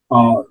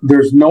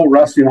 There's no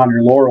resting on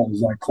your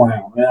laurels like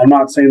Clam. And I'm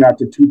not saying that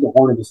to toot the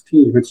horn of this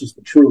team. It's just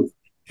the truth.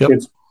 Yep.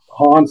 It's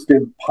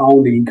constant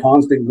pounding,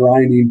 constant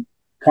grinding,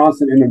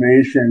 constant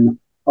innovation,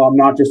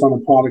 not just on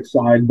the product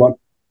side, but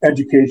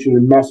education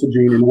and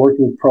messaging and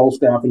working with pro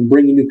staff and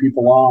bringing new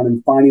people on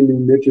and finding new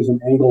niches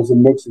and angles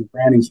and nooks and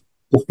crannies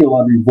to fill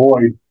every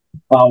void.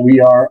 We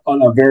are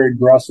on a very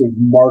aggressive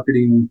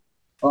marketing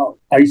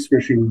ice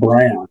fishing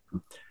brand,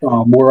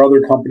 where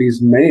other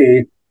companies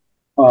may,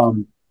 I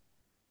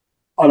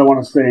don't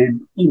want to say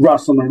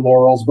rest on their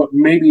laurels, but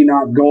maybe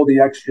not go the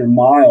extra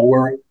mile,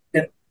 where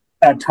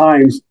at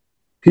times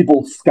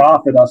people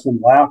scoff at us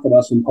and laugh at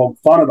us and poke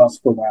fun at us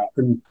for that.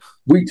 And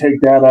we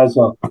take that as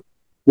a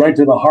right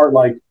to the heart.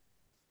 Like,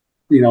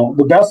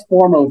 the best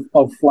form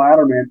of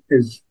flatterment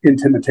is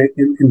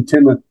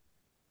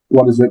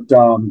what is it?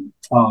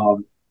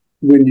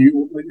 When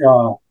you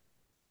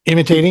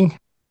imitating.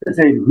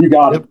 You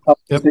got it.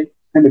 Yep.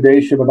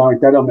 intimidation, but like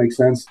that don't make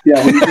sense.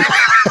 Yeah, when you get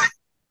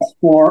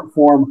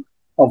form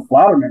of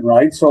flatterment,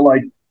 right? So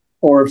like,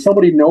 or if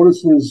somebody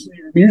notices,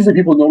 usually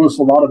people notice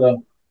a lot of the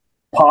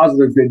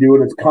positives they do,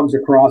 and it comes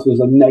across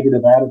as a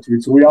negative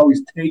attitude. So we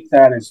always take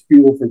that as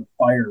fuel for the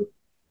fire.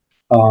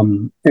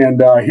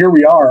 And here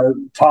we are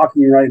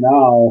talking right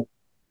now,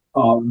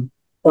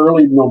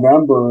 early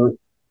November.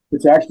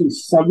 It's actually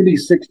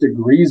 76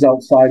 degrees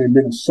outside in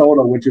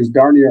Minnesota, which is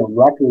darn near a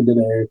record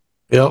today.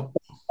 Yep.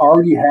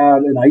 Already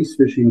had an ice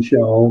fishing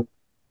show.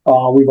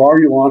 We've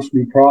already launched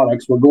new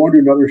products. We're going to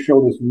another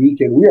show this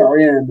weekend. We are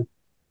in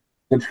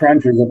the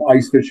trenches of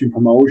ice fishing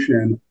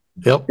promotion.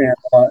 Yep.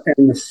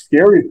 And the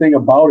scary thing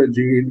about it,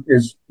 Gene,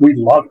 is we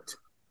love it.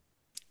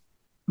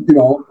 You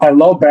know, I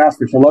love bass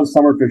fish. I love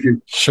summer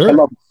fishing.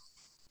 Sure.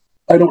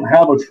 I don't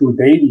have a true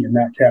baby in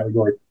that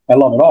category. I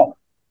love it all.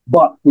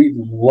 But we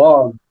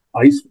love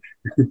ice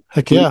fishing.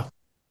 Heck yeah.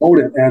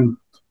 And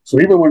so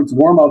even when it's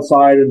warm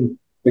outside and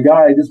the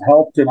guy I just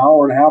helped an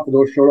hour and a half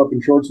ago showed up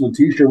in shorts and a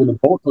t-shirt with a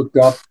boat hooked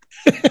up,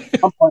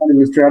 I'm planning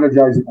to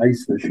strategizing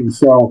ice fishing.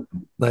 So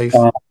nice.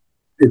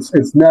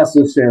 It's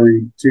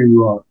necessary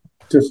to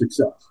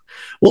success.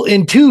 Well,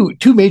 and two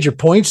major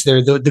points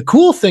there. The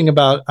cool thing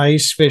about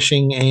ice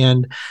fishing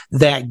and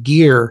that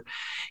gear,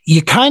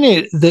 you kind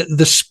of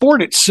the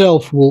sport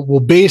itself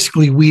will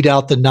basically weed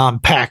out the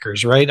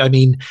non-packers, right? I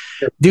mean,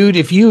 dude,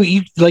 if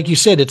you like you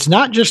said, it's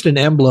not just an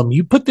emblem.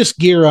 You put this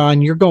gear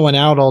on, you're going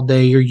out all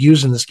day, you're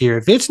using this gear.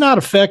 If it's not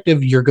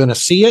effective, you're going to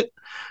see it,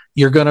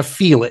 you're going to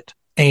feel it,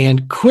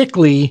 and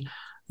quickly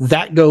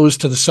that goes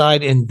to the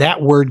side, and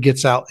that word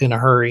gets out in a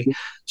hurry.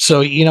 So,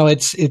 you know,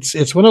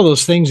 it's one of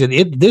those things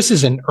that this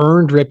is an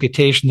earned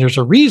reputation. There's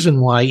a reason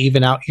why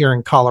even out here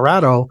in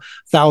Colorado,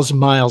 1,000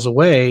 miles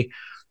away,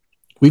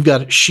 we've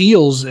got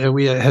Shields.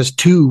 We has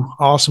 2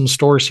 awesome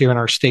stores here in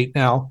our state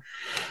now.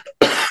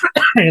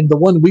 And the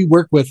one we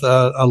work with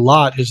a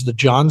lot is the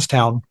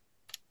Johnstown.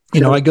 You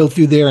know, I go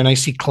through there and I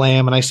see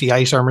Clam and I see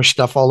Ice Armor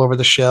stuff all over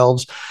the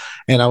shelves.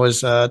 And I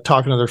was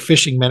talking to their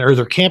fishing man or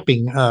their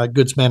camping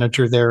goods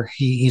manager there.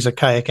 He's a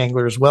kayak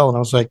angler as well. And I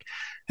was like,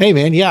 hey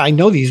man, yeah, I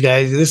know these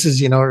guys. This is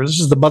the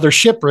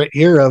mothership right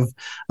here of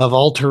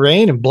all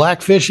terrain and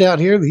BlackFish out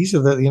here. These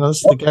are this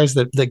is the guys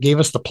that gave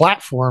us the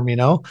platform, you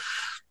know?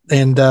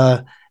 And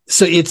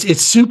so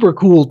it's super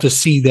cool to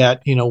see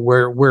that, you know,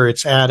 where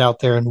it's at out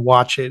there and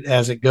watch it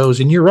as it goes.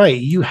 And you're right.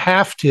 You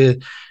have to,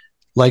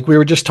 like we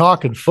were just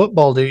talking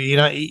football, you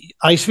know,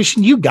 ice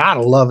fishing, you got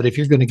to love it if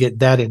you're going to get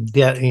that in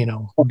debt, you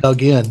know,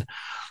 dug in.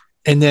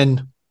 And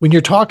then when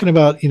you're talking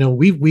about, you know,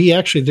 we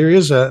actually, there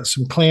is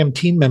some Clam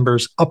team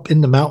members up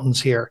in the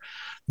mountains here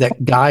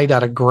that guide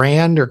out of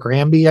Grand or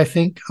Granby, I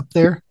think, up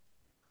there.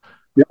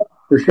 Yeah,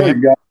 for sure. Yeah.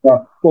 You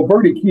got, well,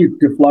 Bertie Keith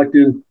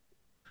deflected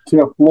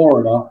to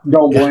Florida.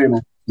 Don't blame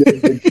him.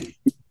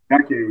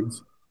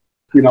 Decades,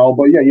 you know,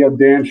 but yeah, you have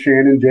Dan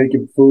Shannon,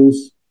 Jacob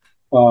Foose.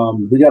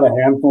 We got a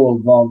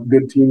handful of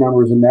good team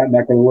members in that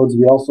neck of the woods.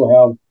 We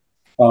also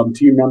have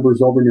team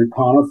members over near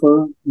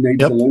Conifer, Nate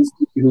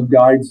Zielinski, who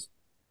guides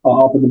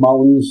up in the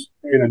mountains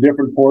in a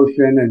different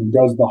portion and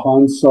does the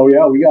hunts. So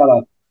yeah, we got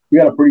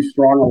a pretty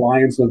strong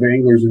alliance of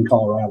anglers in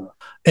Colorado.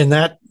 And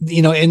that,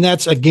 you know, and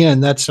that's a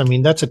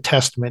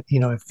testament. You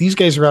know, if these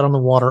guys are out on the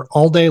water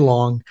all day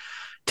long,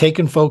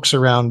 taking folks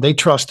around, they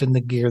trust in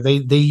the gear, they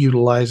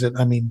utilize it.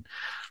 I mean,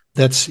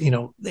 that's, you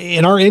know,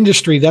 in our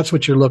industry, that's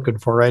what you're looking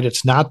for, right?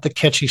 It's not the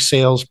catchy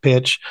sales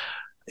pitch.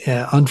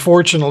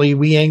 Unfortunately,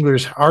 we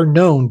anglers are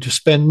known to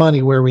spend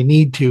money where we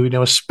need to, you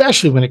know,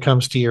 especially when it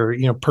comes to your,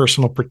 you know,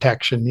 personal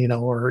protection, you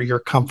know, or your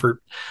comfort.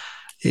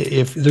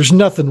 If there's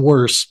nothing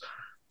worse,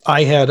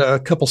 I had a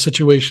couple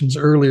situations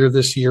earlier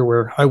this year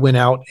where I went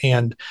out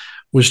and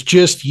was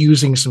just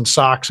using some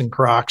socks and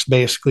Crocs,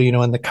 basically, you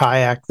know, in the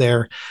kayak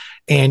there.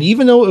 And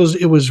even though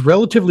it was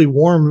relatively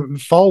warm,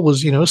 fall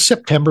was, you know,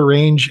 September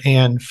range,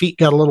 and feet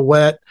got a little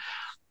wet.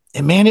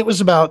 And man, it was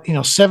about, you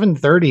know,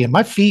 7:30, and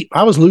my feet,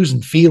 I was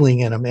losing feeling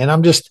in them. And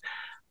I'm just,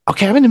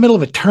 okay, I'm in the middle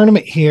of a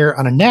tournament here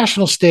on a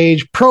national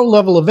stage, pro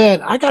level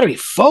event. I got to be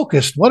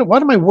focused. What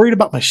am I worried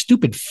about my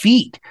stupid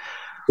feet?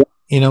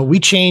 You know, we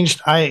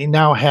changed. I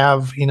now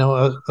have, you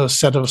know, a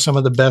set of some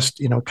of the best,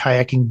 you know,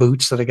 kayaking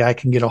boots that a guy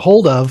can get a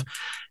hold of.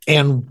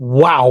 And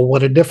wow,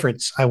 what a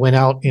difference. I went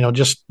out, you know,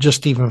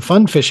 just even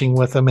fun fishing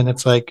with them. And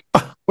it's like,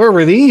 where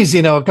were these,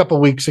 you know, a couple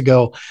of weeks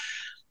ago?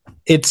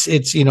 It's,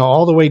 you know,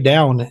 all the way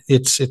down.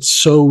 It's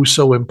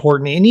so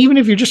important. And even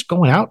if you're just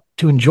going out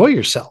to enjoy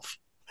yourself,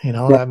 you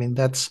know, I mean,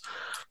 that's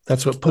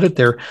what put it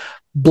there.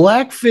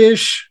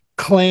 BlackFish,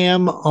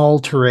 Clam, all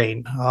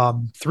terrain,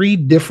 3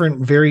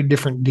 very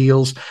different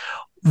deals.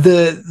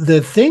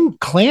 The thing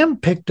Clam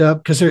picked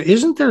up, because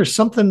isn't there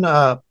something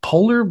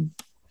Polar?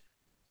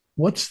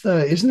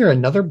 Isn't there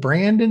another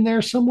brand in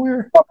there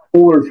somewhere?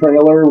 Polar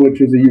Trailer,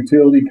 which is a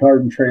utility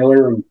cart and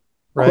trailer, and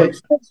quick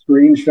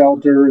screen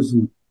shelters,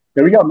 and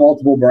yeah, we got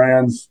multiple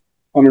brands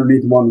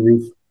underneath one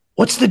roof.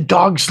 What's the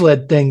dog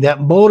sled thing? That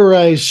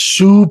motorized,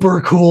 super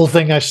cool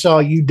thing I saw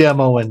you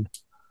demoing.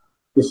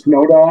 The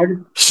Snow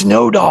Dog.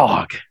 Snow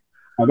Dog.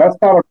 Now, that's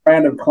not a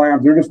brand of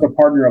Clams. They're just a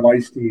partner of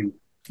Ice Team.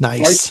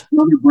 Nice.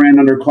 Another brand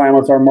under Clam.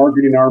 It's our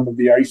marketing arm of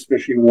the ice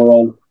fishing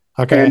world.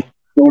 Okay. And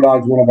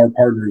Snowdog's one of our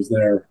partners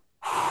there.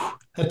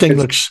 That thing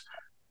looks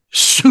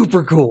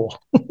super cool.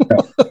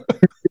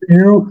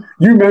 You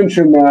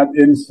mentioned that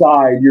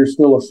inside you're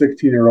still a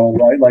 16-year-old,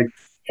 right? Like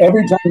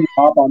every time you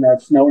hop on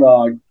that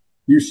Snowdog,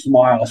 you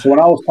smile. So when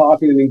I was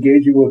talking and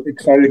engaging with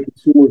excited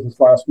consumers this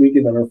last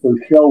weekend at our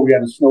first show, we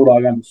had a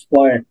Snowdog on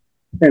display.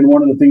 And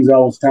one of the things I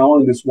was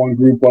telling this one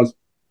group was,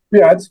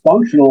 yeah, it's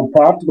functional and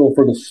practical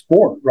for the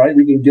sport, right?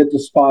 We can get to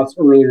spots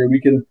earlier. We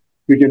can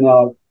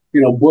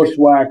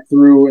bushwhack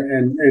through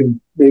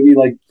and maybe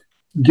like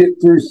get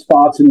through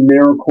spots in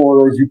narrow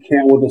corridors you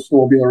can't with a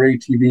snowmobile or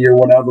ATV or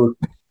whatever.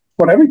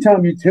 But every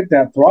time you tip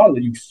that throttle,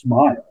 you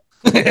smile.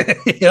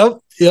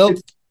 Yep.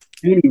 It's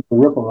easy to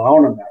rip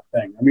around on that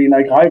thing. I mean,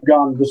 like I've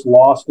gotten just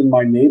lost in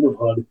my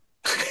neighborhood,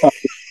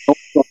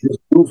 just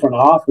goofing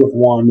off with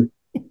one,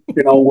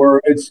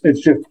 where it's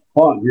just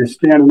fun. You're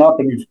standing up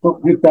and you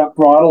hit that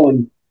throttle,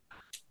 and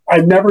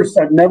I've never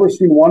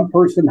seen one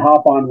person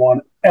hop on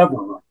one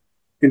ever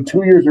in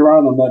 2 years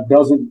around them that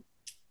doesn't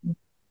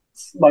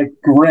like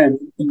grin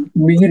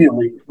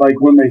immediately, like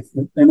when they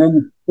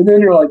and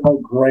then you're like, oh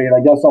great, I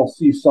guess I'll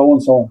see so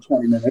and so in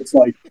 20 minutes.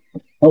 Like,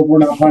 hope we're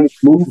not trying to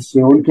move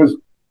soon, because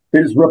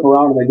they just rip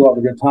around and they go have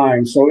a good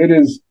time. So it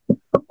is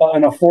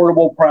an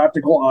affordable,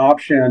 practical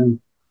option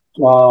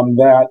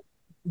that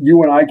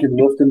you and I can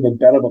lift in the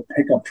bed of a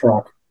pickup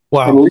truck.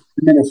 Wow. And at least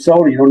in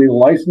Minnesota, you don't need to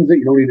license it,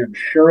 you don't need to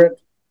insure it.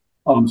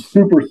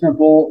 Super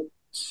simple,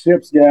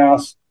 sips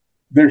gas.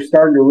 They're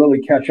starting to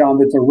really catch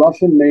on. It's a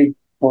Russian-made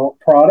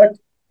product.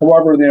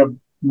 However, they have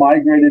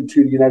migrated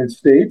to the United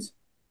States.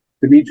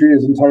 Dimitri and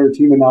his entire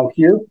team are now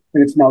here,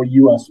 and it's now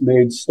U.S.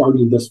 made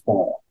starting this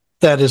fall.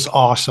 That is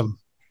awesome.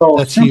 So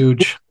that's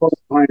huge.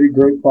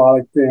 Great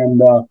product and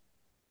a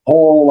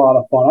whole lot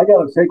of fun. I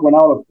got to take one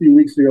out a few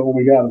weeks ago when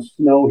we got a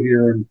snow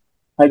here, and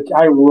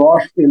I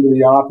rushed into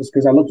the office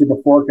because I looked at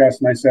the forecast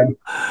and I said,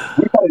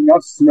 we got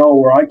enough snow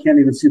where I can't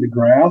even see the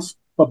grass,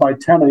 but by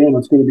 10 a.m.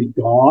 it's going to be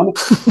gone.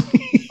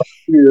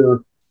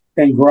 Here.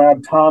 And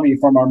grabbed Tommy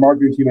from our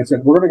marketing team and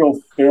said, we're going to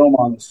go film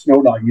on the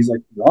Snowdog. He's like,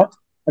 what?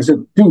 I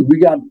said, dude, we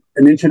got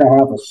an inch and a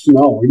half of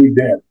snow. And we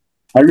did.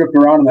 I ripped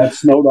around in that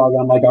Snowdog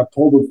on like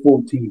October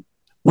 14th.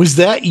 Was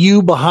that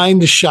you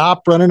behind the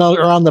shop running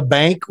around the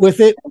bank with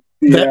it?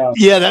 Yeah.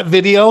 That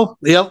video.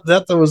 Yep.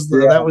 That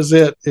was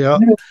it. Yeah.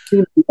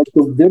 Like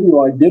the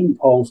video I didn't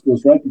post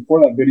was right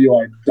before that video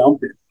I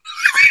dumped it.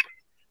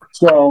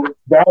 So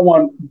that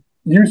one,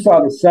 you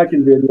saw the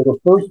second video. The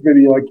first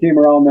video, I came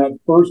around that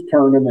first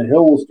turn and the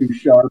hill was too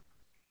sharp.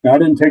 And I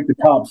didn't take the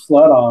top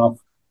sled off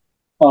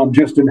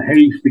just in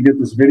haste to get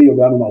this video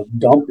done, and I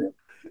dumped it.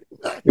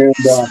 And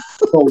so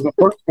the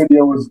first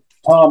video was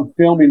Tom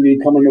filming me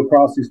coming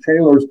across these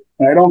trailers,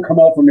 and I don't come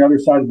out from the other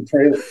side of the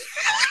trailer.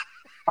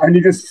 And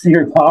you just see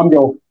Tom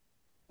go,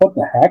 what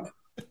the heck?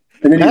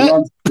 And then he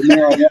runs in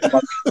there again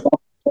like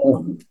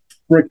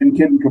freaking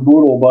kid and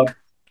caboodle, but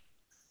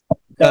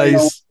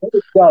nice.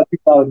 You got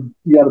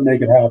to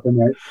make it happen,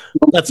 right?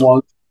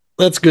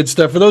 That's good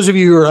stuff. For those of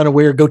you who are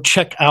unaware, go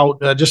check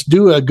out. Just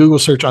do a Google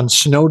search on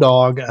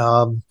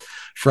Snowdog.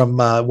 From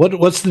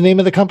what's the name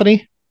of the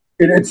company?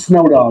 It's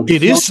Snowdog.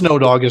 It is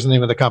Snowdog is the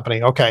name of the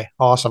company. Okay,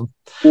 awesome.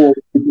 Cool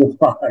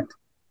product.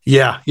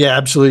 Yeah,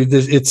 absolutely.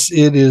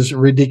 It is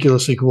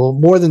ridiculously cool.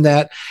 More than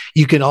that,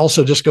 you can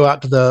also just go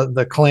out to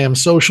the Clam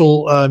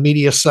social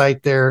media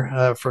site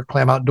there for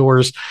Clam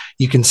Outdoors.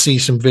 You can see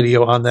some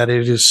video on that.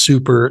 It is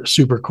super,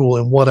 super cool.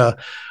 And what a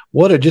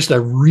just a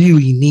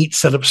really neat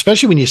setup,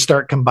 especially when you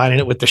start combining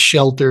it with the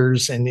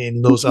shelters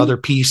and those other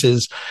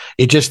pieces.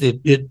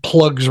 It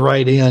plugs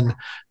right in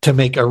to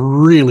make a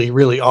really,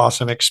 really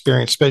awesome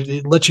experience. But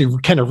it lets you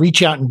kind of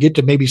reach out and get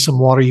to maybe some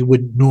water you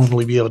wouldn't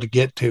normally be able to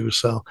get to.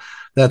 So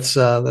that's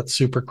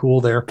super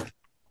cool there.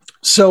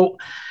 So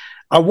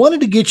I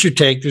wanted to get your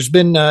take. There's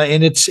been,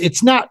 and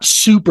it's not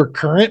super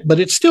current,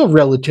 but it's still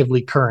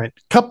relatively current.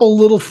 Couple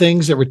little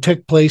things that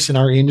took place in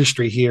our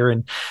industry here,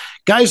 and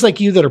guys like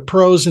you that are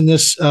pros in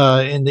this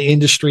in the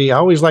industry, I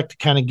always like to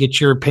kind of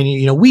get your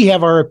opinion. We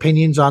have our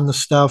opinions on the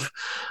stuff,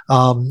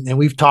 and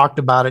we've talked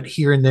about it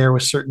here and there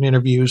with certain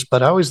interviews.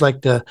 But I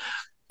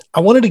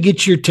wanted to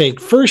get your take.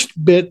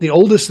 First bit, the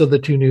oldest of the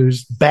two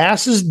news,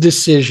 Bass's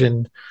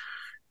decision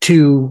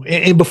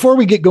and before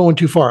we get going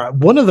too far,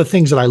 one of the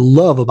things that I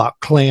love about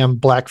Clam,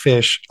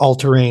 BlackFish, All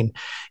Terrain,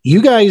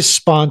 you guys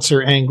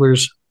sponsor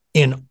anglers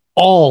in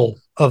all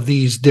of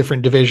these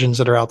different divisions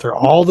that are out there,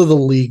 all of the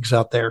leagues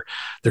out there.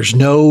 There's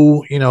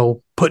no,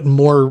 putting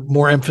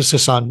more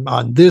emphasis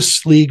on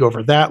this league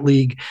over that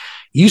league.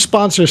 You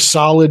sponsor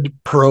solid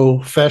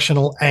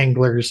professional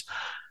anglers,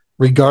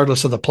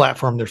 regardless of the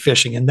platform they're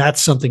fishing. And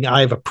that's something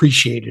I've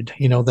appreciated,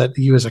 that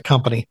you as a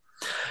company.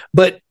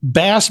 But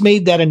Bass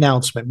made that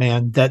announcement,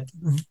 man, that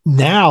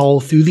now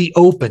through the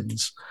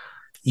opens,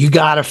 you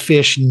got to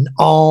fish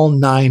all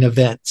 9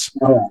 events.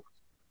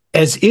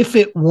 As if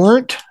it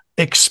weren't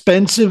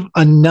expensive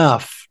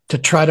enough to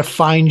try to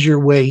find your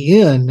way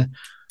in,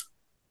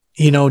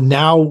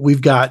 now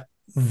we've got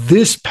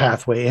this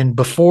pathway. And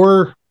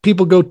before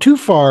people go too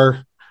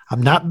far,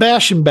 I'm not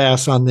bashing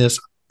Bass on this.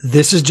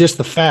 This is just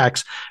the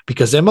facts,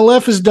 because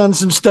MLF has done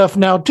some stuff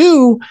now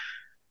too,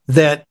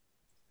 that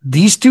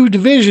these two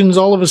divisions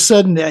all of a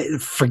sudden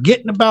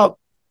forgetting about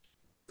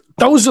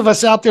those of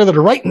us out there that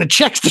are writing the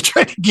checks to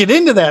try to get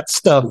into that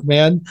stuff,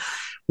 man.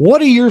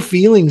 What are your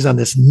feelings on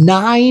this?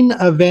 9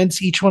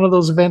 events, each one of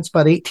those events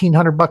about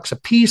 $1,800 a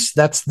piece.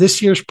 That's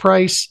this year's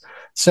price,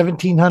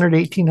 $1,700,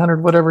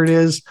 $1,800, whatever it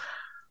is.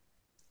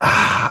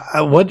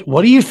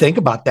 What do you think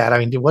about that?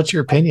 I mean, what's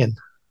your opinion?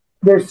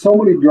 There's so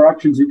many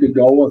directions you could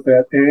go with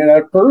it. And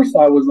at first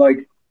I was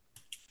like,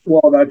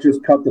 well, that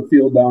just cut the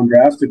field down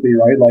drastically,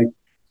 right? Like,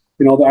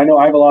 you know, I know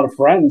I have a lot of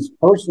friends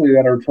personally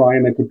that are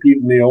trying to compete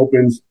in the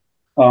Opens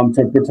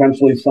to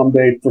potentially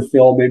someday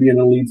fulfill maybe an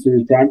Elite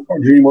Series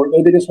dream, or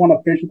they just want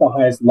to fish at the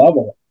highest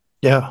level.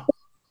 Yeah.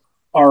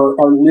 Are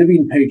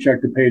living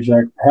paycheck to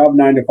paycheck, have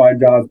 9-to-5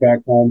 jobs back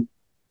home,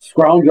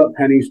 scrounge up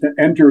pennies to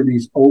enter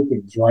these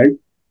Opens, right?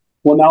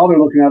 Well, now they're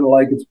looking at it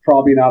like it's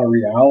probably not a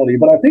reality.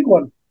 But I think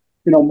what,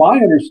 you know, my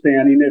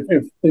understanding,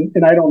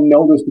 and I don't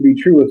know this to be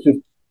true, it's just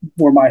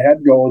where my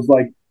head goes,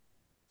 like,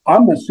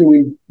 I'm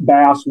assuming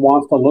Bass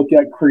wants to look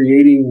at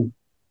creating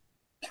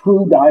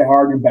true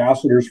diehard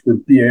ambassadors for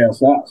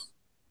BASS,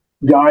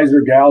 guys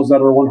or gals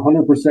that are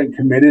 100%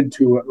 committed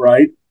to it,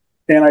 right?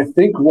 And I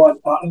think what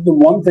the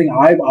one thing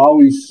I've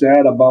always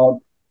said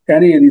about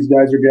any of these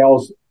guys or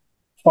gals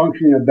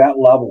functioning at that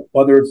level,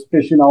 whether it's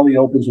fishing all the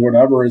Opens or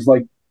whatever, is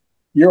like,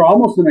 you're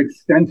almost an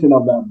extension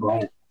of that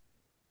brand.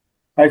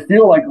 I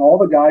feel like all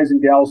the guys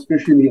and gals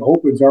fishing the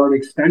Opens are an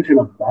extension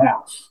of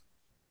Bass,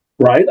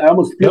 right? I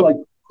almost feel like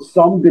to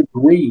some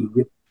degree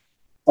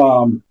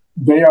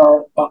they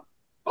are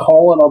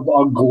calling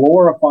a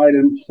glorified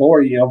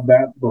employee of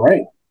that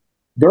brand.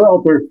 They're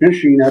out there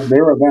fishing at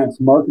their events,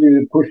 marketing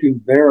and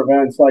pushing their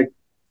events. Like,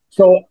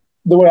 so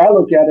the way I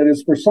look at it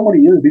is, for so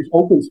many years, these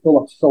Opens fill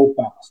up so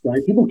fast,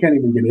 right? People can't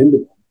even get into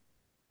them.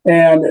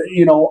 And,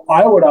 you know,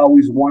 I would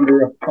always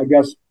wonder,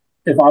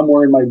 if I'm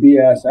wearing my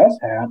BASS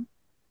hat,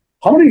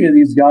 how many of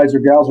these guys or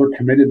gals are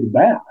committed to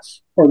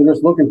Bass, or they're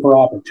just looking for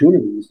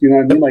opportunities? You know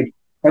what I mean? Like,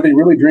 are they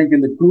really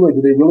drinking the Kool-Aid?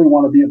 Do they really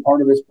want to be a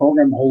part of this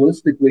program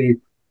holistically?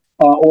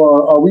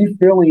 Or are we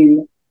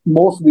filling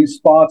most of these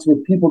spots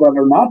with people that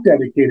are not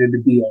dedicated to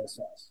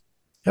BASS?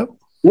 Yep.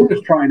 They're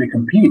just trying to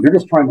compete. They're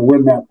just trying to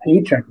win that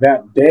paycheck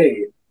that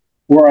day.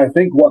 Where I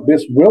think what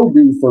this will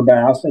do for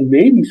Bass, and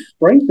maybe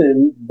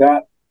strengthen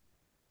that,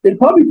 it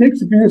probably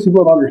takes a few years to be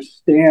able to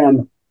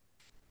understand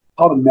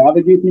how to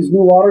navigate these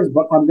new waters,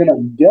 but I'm going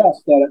to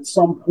guess that at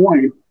some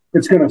point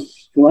it's going to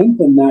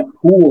strengthen that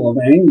pool of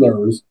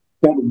anglers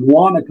that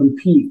want to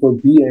compete for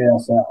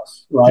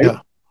BASS, right? Yeah.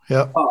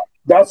 Yeah.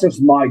 That's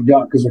just my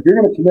gut, because if you're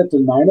going to commit to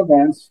 9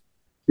 events,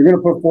 you're going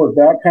to put forth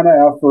that kind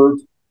of effort.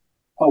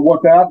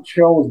 What that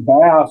shows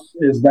Bass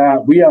is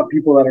that we have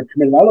people that are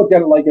committed. I look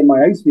at it like in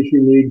my ice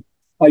fishing league,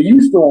 I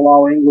used to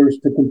allow anglers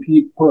to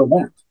compete per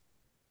event.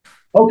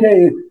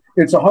 Okay,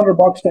 it's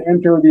 $100 to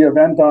enter the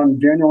event on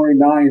January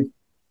 9th.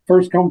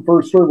 First come,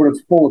 first serve. When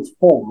it's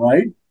full,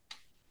 right?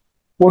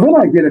 Well, then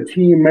I get a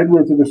team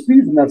midway through the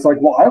season that's like,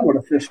 well, I would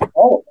have fished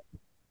all of them.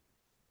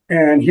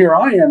 And here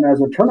I am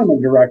as a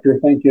tournament director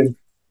thinking,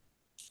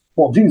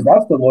 well, geez,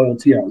 that's the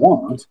loyalty I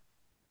want.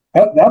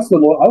 I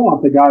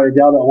want the guy or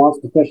gal that wants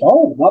to fish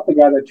all of them, not the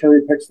guy that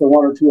cherry picks the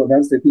 1 or 2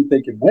 events they think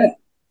they can win.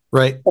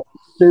 Right.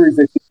 Series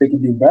they think they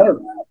can do better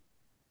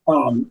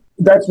at.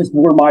 That's just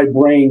where my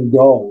brain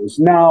goes.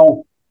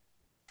 Now,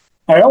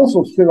 I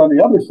also sit on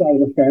the other side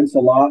of the fence a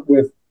lot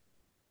with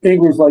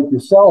anglers like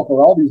yourself,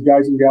 or all these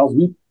guys and gals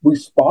we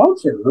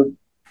sponsor,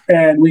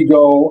 and we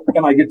go,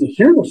 and I get to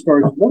hear the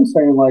stories of them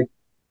saying, like,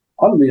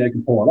 I don't think I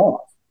can pull it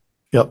off.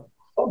 Yep.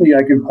 I don't think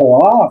I can pull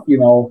off,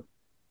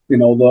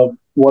 the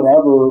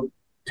whatever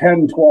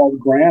 10, 12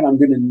 grand I'm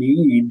going to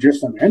need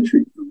just on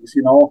entry fees.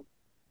 I'm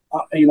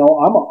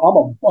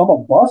a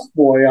bus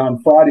boy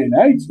on Friday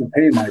nights to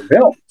pay my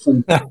bills,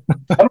 and I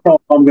don't know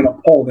if I'm going to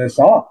pull this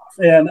off.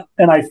 And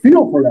I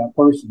feel for that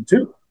person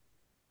too.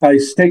 I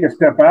take a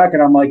step back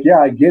and I'm like, yeah,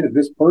 I get it.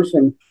 This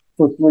person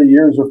for 3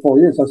 years or 4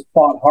 years has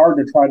fought hard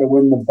to try to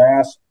win the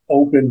Bass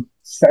Open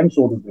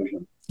Central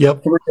Division.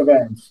 Yep. 3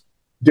 events,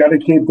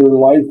 dedicate their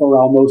life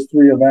around those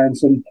 3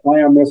 events, and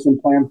plan this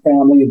and plan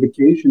family and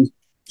vacations.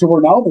 So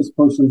where now this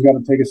person's got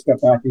to take a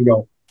step back and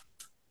go,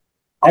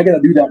 I got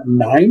to do that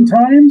 9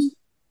 times.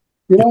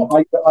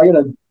 I got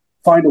to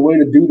find a way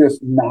to do this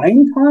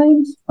 9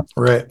 times.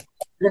 Right.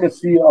 You're going to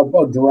see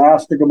a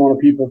drastic amount of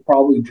people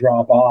probably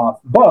drop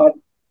off. But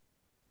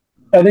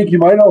I think you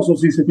might also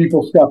see some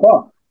people step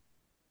up.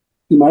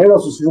 You might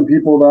also see some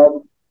people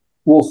that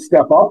will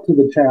step up to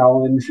the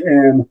challenge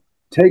and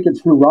take a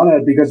true run at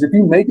it. Because if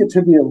you make it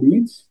to the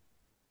elites,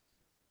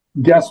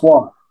 guess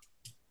what?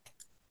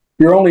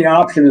 Your only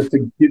option is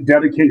to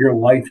dedicate your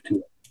life to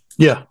it.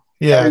 Yeah.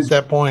 Yeah. At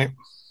that point.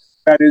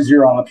 That is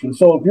your option.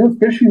 So if you're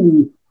fishing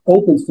the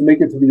Opens to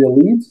make it to the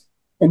elites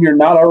and you're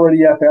not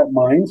already at that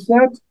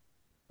mindset,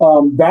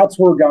 that's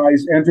where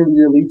guys enter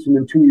the elites and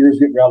in 2 years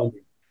get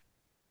relegated.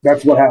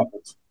 That's what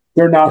happens.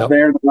 They're not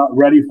there. They're not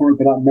ready for it.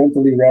 They're not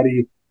mentally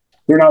ready.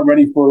 they're not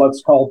ready for,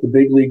 let's call it the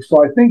big league.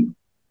 So I think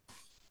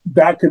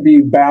that could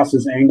be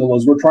Bass's angle,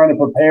 is we're trying to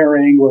prepare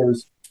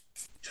anglers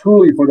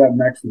truly for that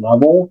next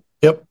level.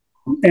 Yep.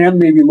 And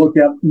maybe look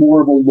at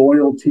more of a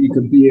loyalty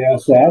to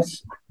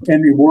BSS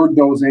and reward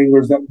those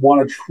anglers that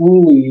want to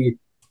truly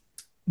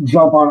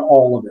jump on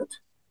all of it.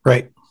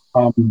 Right.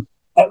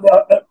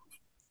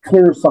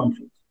 Clear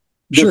assumptions.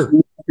 Sure.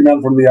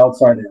 From the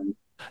outside in.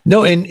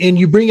 No, and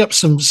you bring up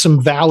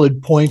some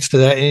valid points to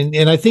that.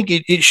 And I think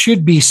it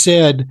should be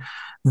said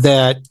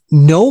that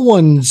no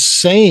one's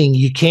saying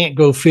you can't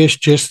go fish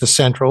just the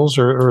centrals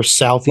or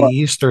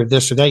southeast or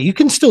this or that. You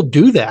can still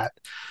do that.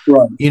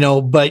 Right. You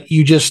know, but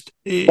you just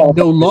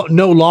no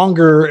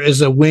longer as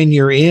a win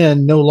you're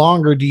in, no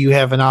longer do you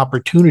have an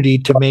opportunity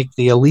to make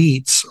the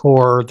elites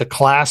or the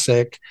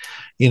classic,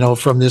 you know,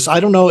 from this.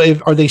 I don't know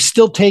are they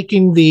still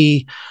taking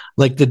the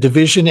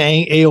division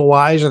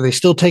AOIs? Are they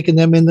still taking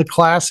them in the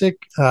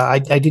classic? I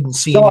didn't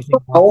see anything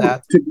about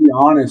that. To be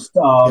honest.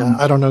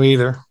 I don't know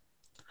either.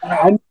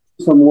 I need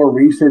some more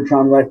research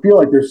on it. I feel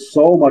like there's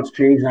so much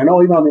change. I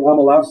know even on the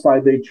MLF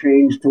side, they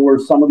changed to where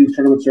some of these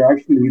tournaments are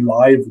actually going to be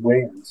live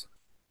weigh-ins.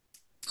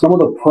 Some of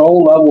the pro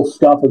level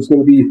stuff is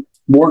going to be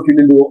morphing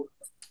into,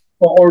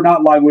 or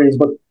not live weigh-ins,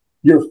 but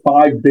your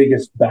 5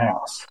 biggest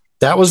bass.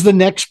 That was the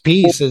next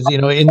piece, is, you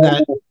know, in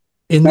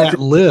that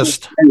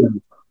list.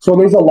 So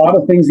there's a lot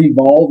of things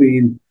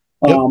evolving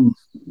all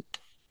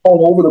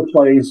over the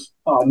place,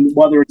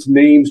 whether it's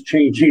names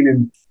changing.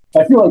 And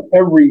I feel like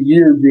every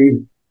year,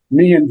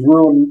 me and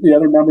Drew and the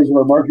other members of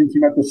our marketing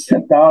team have to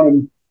sit down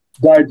and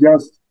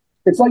digest.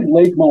 It's like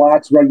Lake Mille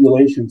Lacs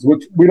regulations,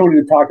 which we don't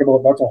need to talk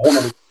about. That's a whole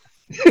other.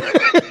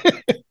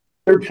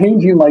 They're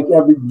changing like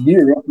every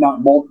year, if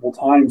not multiple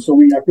times. So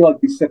I feel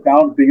like we sit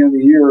down at the beginning of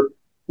the year,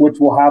 which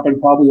will happen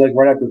probably like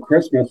right after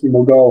Christmas, and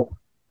we'll go,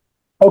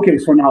 okay,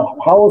 so now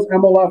how is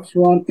MLF's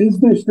run? Is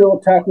there still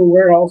a tackle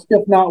warehouse?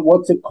 If not,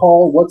 what's it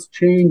called? What's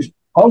changed?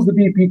 How's the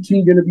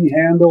BPT going to be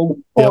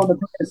handled? On the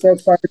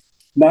PSS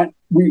side,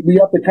 we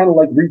have to kind of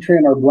like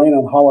retrain our brain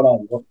on how it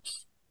all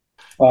works.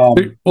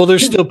 Well,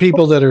 there's still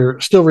people that are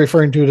still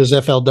referring to it as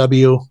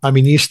FLW. I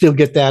mean, you still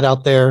get that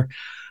out there,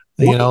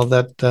 you know,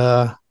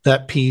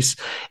 that piece.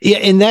 Yeah.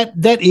 And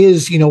that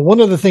is, you know, one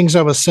of the things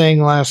I was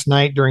saying last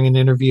night during an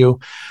interview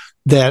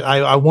that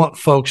I want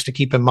folks to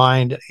keep in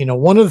mind. You know,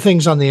 one of the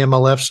things on the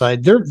MLF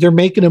side, they're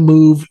making a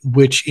move,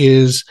 which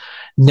is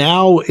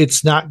now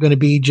it's not going to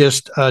be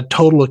just a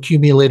total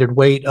accumulated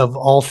weight of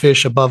all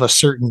fish above a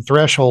certain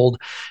threshold.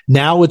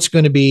 Now it's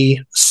going to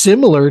be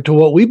similar to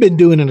what we've been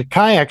doing in the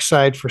kayak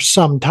side for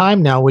some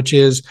time now, which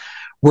is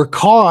we're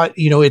caught,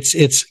 you know,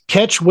 it's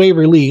catch, weigh,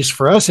 release.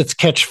 For us, it's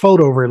catch,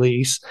 photo,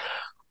 release.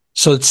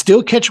 So it's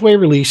still catch, weigh,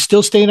 release,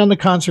 still staying on the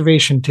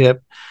conservation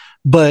tip.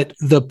 But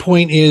the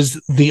point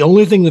is, the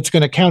only thing that's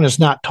going to count is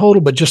not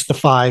total, but just the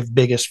 5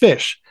 biggest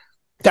fish.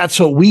 That's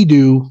what we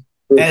do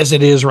as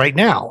it is right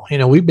now. You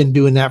know, we've been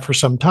doing that for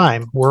some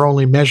time. We're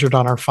only measured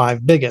on our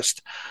 5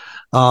 biggest.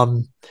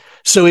 So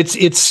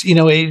it's, you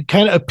know, it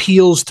kind of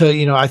appeals to,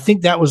 you know, I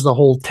think that was the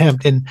whole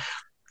attempt. And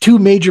 2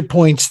 major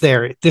points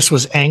there. This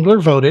was angler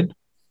voted.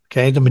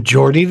 Okay. The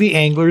majority of the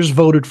anglers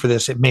voted for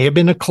this. It may have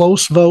been a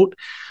close vote,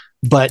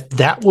 but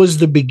that was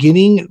the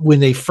beginning when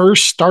they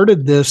first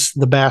started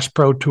the Bass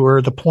Pro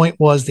Tour. The point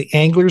was the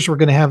anglers were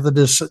going to have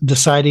the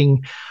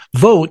deciding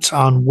votes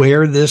on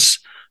where this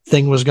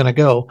thing was going to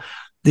go.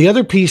 The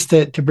other piece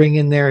to bring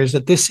in there is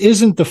that this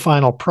isn't the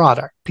final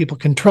product. People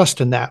can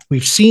trust in that.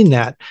 We've seen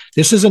that.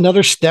 This is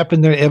another step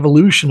in their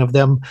evolution of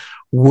them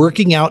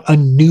working out a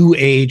new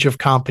age of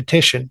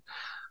competition.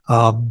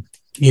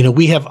 You know,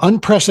 we have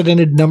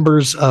unprecedented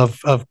numbers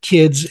of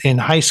kids in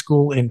high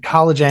school and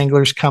college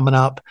anglers coming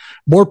up,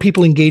 more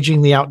people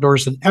engaging the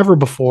outdoors than ever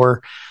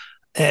before.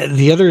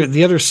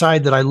 The other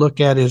side that I look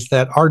at is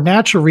that our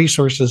natural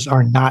resources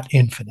are not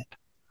infinite,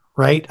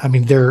 right? I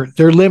mean, they're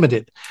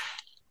limited.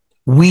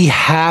 We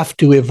have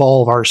to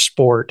evolve our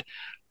sport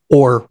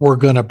or we're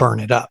going to burn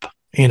it up.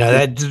 You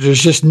know,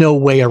 there's just no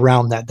way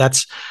around that.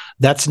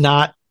 That's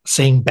not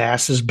saying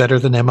Bass is better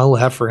than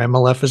MLF or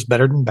MLF is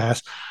better than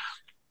Bass.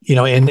 You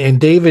know,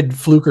 and David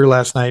Fluker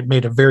last night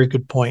made a very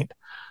good point.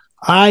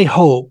 I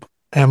hope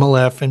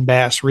MLF and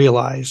Bass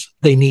realize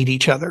they need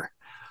each other,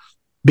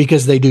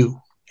 because they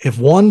do. If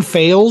one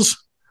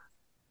fails,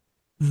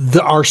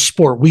 our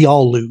sport, we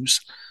all lose.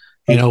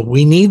 You know,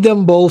 we need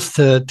them both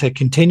to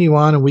continue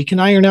on, and we can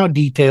iron out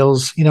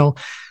details. You know,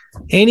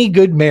 any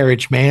good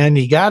marriage, man,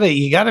 you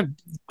gotta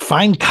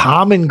find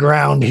common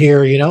ground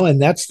here, you know, and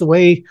that's the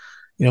way,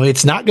 you know,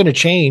 it's not going to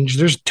change.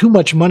 There's too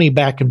much money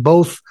back in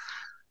both,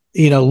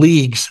 you know,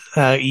 leagues.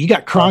 You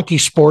got Kroenke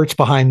Sports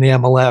behind the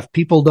MLF.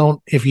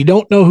 If you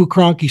don't know who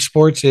Kroenke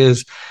Sports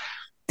is,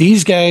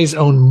 these guys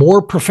own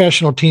more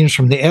professional teams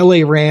from the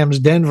LA Rams,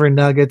 Denver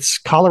Nuggets,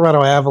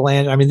 Colorado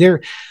Avalanche. I mean,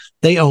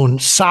 they own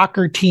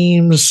soccer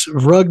teams,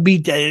 rugby.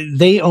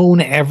 They own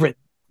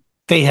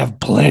they have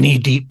plenty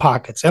deep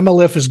pockets.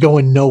 MLF is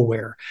going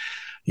nowhere,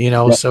 you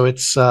know, so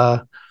it's,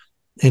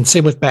 and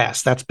same with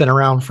Bass. That's been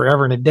around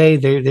forever and a day.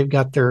 They've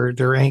got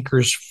their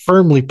anchors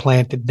firmly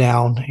planted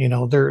down. You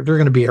know, they're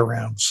going to be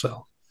around.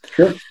 So,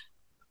 sure.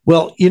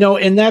 Well,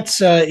 and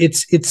that's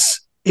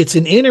it's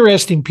an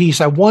interesting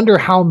piece. I wonder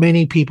how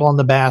many people on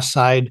the bass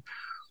side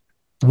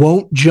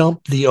won't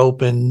jump the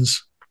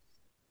opens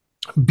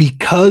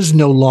because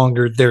no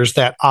longer there's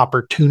that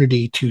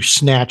opportunity to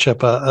snatch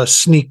up a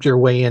sneak their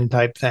way in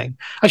type thing.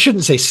 I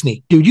shouldn't say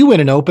sneak. Dude, you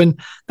win an open,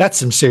 that's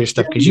some serious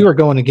stuff because you are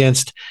going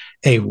against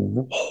a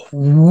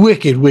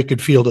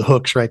wicked field of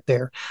hooks right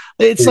there.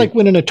 It's like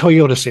winning a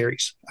Toyota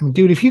series. I mean,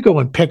 dude, if you go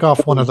and pick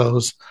off one of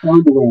those,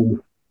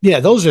 yeah,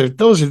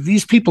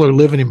 these people are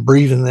living and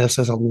breathing this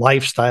as a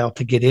lifestyle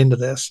to get into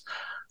this.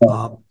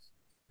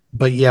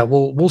 But yeah,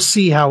 we'll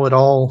see how it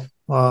all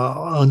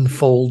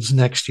unfolds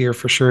next year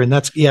for sure. And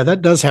that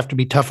does have to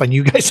be tough on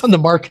you guys on the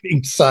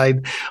marketing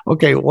side.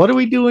 Okay, what are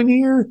we doing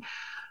here?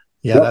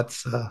 Yeah,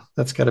 that's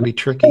got to be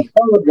tricky.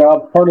 Part of the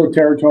job, part of the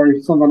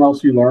territory, something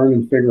else you learn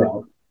and figure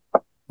out.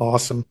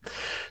 Awesome.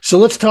 So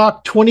let's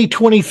talk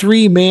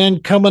 2023,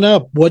 man, coming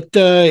up. What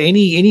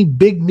any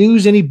big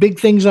news, any big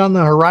things on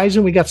the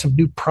horizon? We got some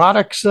new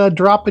products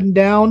dropping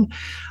down.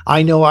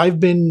 I know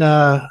I've been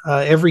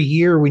every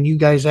year when you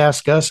guys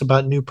ask us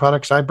about new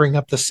products, I bring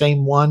up the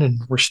same one, and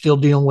we're still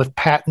dealing with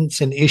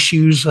patents and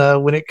issues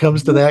when it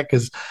comes to that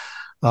because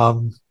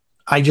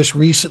I just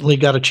recently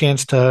got a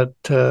chance to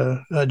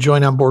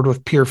join on board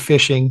with Pure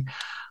Fishing.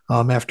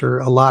 After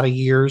a lot of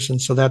years.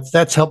 And so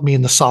that's helped me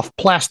in the soft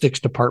plastics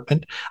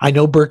department. I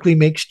know Berkley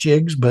makes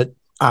jigs, but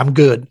I'm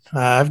good.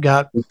 I've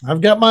got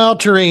my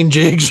all-terrain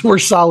jigs. We're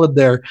solid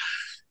there.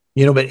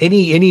 But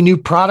any new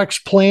products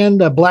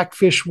planned,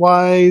 BlackFish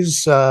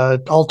wise,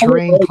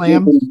 all-terrain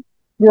clam?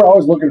 We're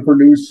always looking for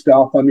new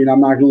stuff. I mean, I'm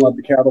not going to let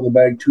the cat out of the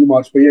bag too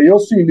much, but yeah, you'll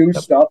see new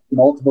stuff in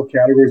multiple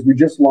categories. We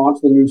just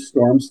launched the new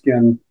Storm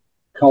Skin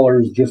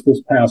colors just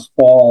this past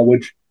fall,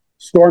 which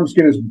Storm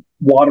Skin is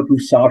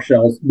waterproof soft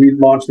shells. We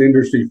launched the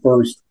industry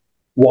first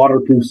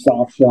waterproof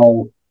soft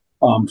shell,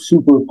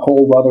 super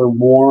cold weather,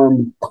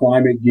 warm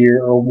climate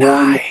gear or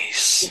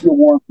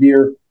warm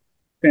gear,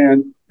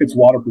 and it's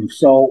waterproof.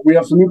 So we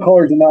have some new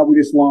colors in that we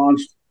just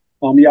launched.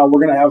 We're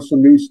going to have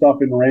some new stuff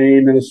in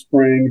rain in the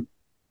spring,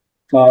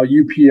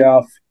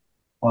 UPF.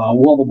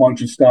 We'll have a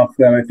bunch of stuff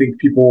that I think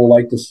people will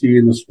like to see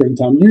in the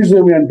springtime.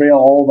 Usually we unveil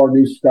all of our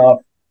new stuff.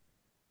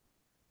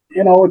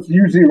 It's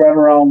usually right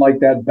around like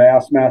that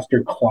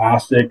Bassmaster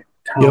Classic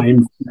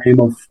time frame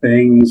of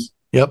things.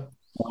 Yep.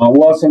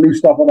 We'll have some new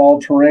stuff with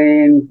all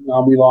terrain.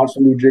 We launched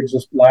some new jigs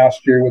this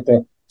last year with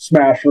the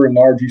Smasher and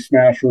the RG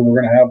Smasher.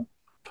 We're going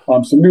to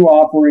have some new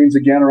offerings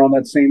again around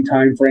that same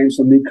time frame,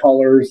 some new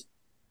colors.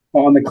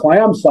 On the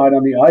clam side,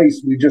 on the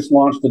ice, we just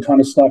launched a ton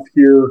of stuff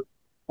here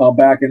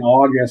back in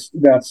August.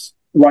 That's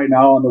right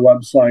now on the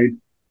website.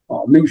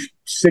 New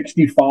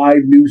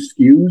 65 new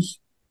SKUs.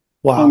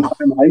 Wow. On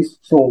clam ice.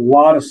 So a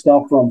lot of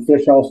stuff from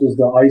fish houses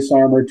to ice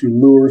armor to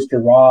lures to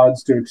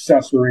rods to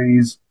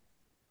accessories.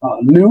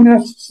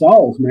 Newness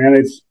sells, man.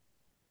 It's,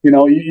 we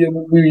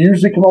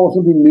usually come out with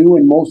something new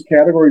in most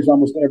categories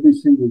almost every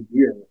single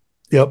year.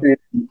 Yep.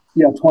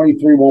 And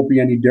 23 won't be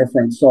any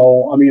different.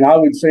 So, I mean, I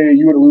would say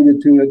you had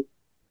alluded to it,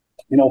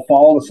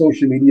 follow the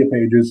social media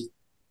pages.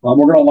 We're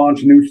going to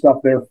launch new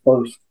stuff there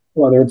first,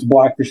 whether it's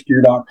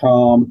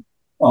blackfishgear.com,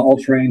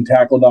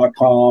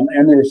 allterraintackle.com,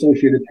 and their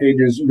associated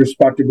pages,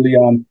 respectively,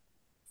 on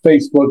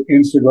Facebook,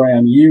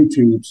 Instagram,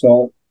 YouTube.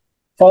 So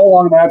follow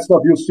along that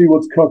stuff. You'll see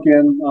what's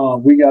cooking.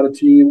 We got a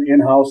team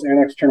in-house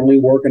and externally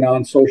working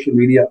on social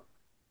media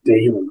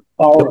daily.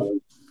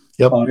 Hourly.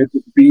 Yep. It's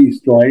a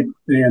beast, right?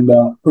 And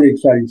pretty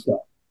exciting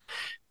stuff.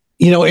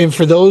 And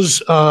for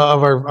those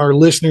of our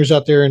listeners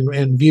out there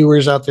and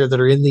viewers out there that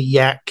are in the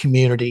yak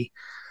community,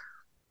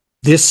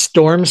 this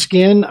Storm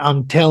Skin,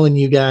 I'm telling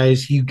you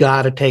guys, you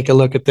got to take a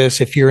look at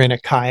this if you're in a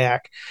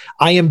kayak.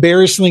 I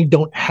embarrassingly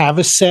don't have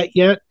a set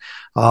yet.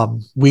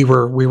 We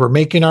were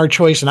making our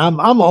choice, and I'm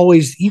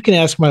always, you can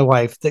ask my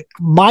wife, that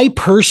my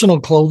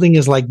personal clothing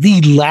is like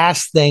the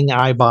last thing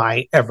I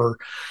buy ever.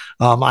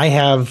 I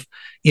have,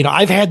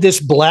 I've had this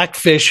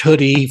BlackFish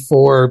hoodie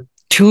for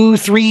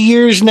 2-3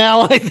 years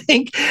now. I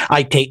think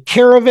I take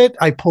care of it.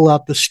 I pull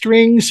out the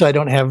strings so I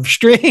don't have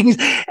strings,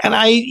 and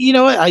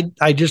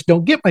I just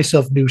don't get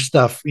myself new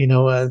stuff,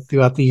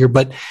 throughout the year.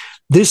 But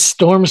this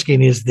Storm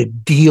Skin is the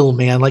deal,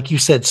 man. Like you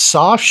said,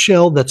 soft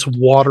shell that's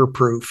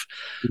waterproof.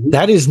 Mm-hmm.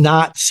 That is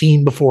not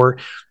seen before.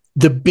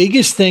 The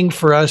biggest thing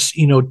for us,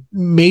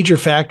 major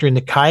factor in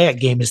the kayak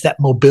game is that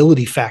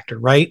mobility factor,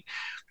 right?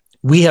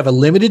 We have a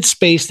limited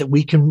space that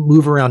we can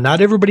move around. Not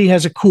everybody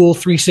has a cool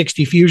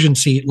 360 fusion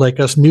seat like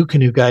us new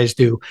canoe guys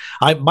do.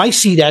 My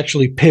seat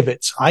actually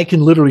pivots. I can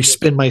literally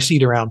spin my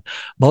seat around.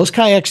 Most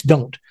kayaks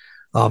don't.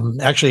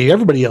 Actually,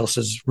 everybody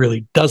else's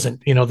really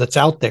doesn't, that's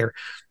out there.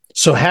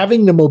 So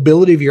having the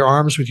mobility of your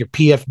arms with your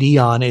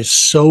PFD on is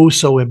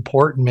so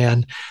important,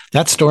 man.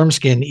 That Storm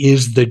Skin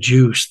is the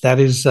juice. That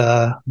is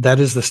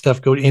the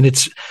stuff going. And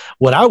it's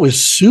what I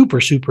was super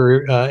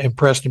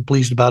impressed and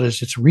pleased about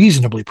is it's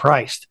reasonably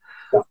priced.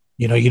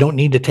 You don't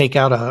need to take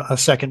out a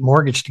second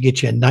mortgage to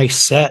get you a nice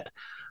set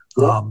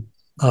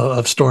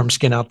of Storm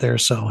Skin out there.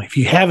 So if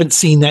you haven't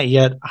seen that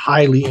yet,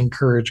 highly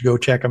encourage, go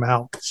check them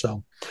out.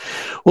 So,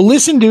 Well,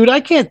 listen, dude, I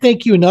can't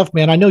thank you enough,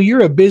 man. I know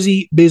you're a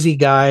busy, busy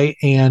guy,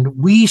 and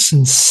we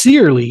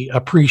sincerely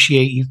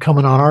appreciate you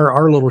coming on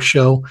our little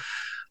show.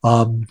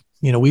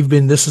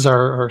 This is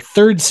our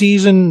third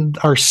season,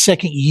 our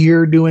second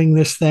year doing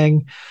this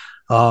thing.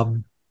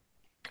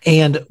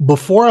 And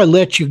before I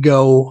let you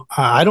go,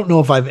 I don't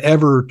know if I've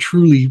ever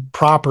truly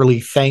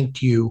properly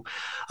thanked you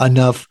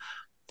enough.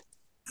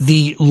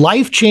 The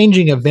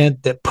life-changing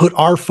event that put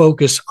our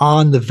focus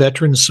on the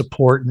veteran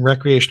support and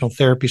recreational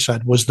therapy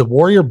side was the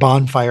Warrior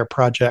Bonfire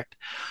Project.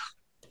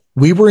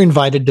 We were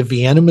invited to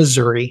Vienna,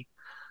 Missouri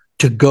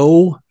to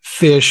go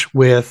fish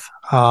with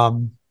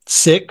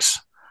six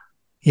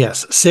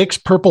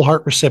Purple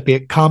Heart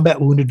recipient combat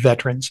wounded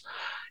veterans,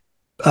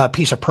 a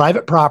piece of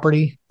private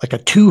property, like a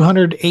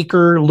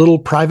 200-acre little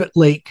private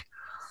lake.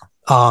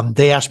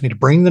 They asked me to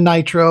bring the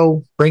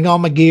nitro, bring all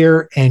my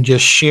gear, and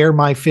just share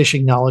my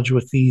fishing knowledge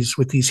with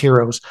these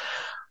heroes.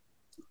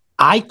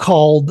 I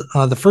called,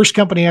 the first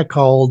company I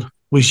called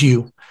was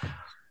you.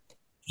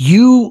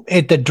 You,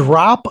 at the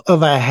drop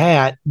of a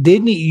hat,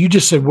 didn't you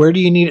just said, where do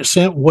you need it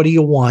sent? What do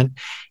you want?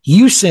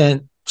 You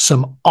sent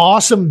some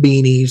awesome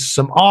beanies,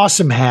 some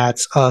awesome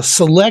hats, a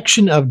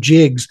selection of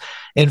jigs.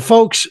 And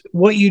folks,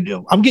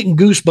 I'm getting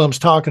goosebumps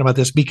talking about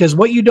this, because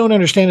what you don't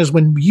understand is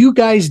when you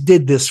guys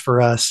did this for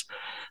us,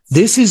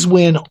 this is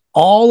when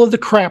all of the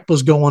crap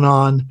was going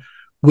on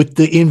with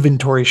the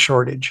inventory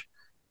shortage.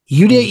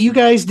 You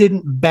guys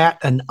didn't bat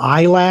an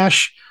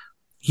eyelash.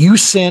 You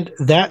sent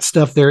that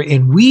stuff there,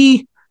 and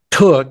we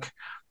took,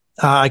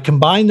 I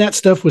combined that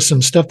stuff with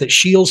some stuff that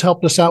Shields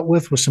helped us out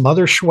with some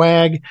other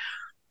swag.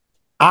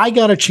 I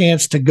got a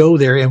chance to go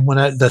there. And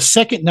the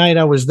second night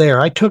I was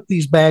there, I took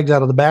these bags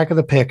out of the back of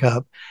the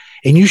pickup,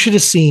 and you should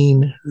have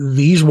seen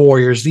these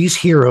warriors, these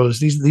heroes,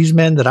 these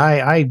men that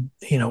I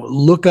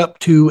look up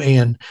to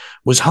and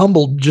was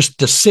humbled just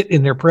to sit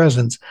in their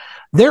presence.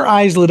 Their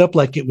eyes lit up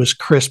like it was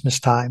Christmas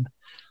time.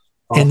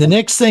 Awesome. And the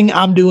next thing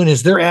I'm doing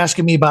is they're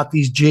asking me about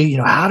these jigs.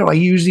 How do I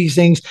use these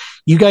things?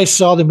 You guys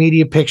saw the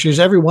media pictures.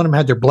 Every one of them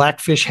had their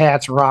BlackFish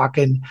hats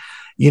rocking.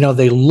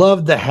 They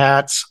loved the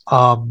hats.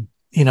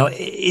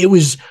 It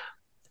was,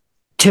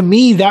 to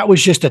me, that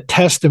was just a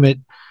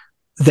testament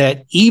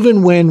that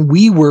even when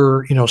we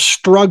were,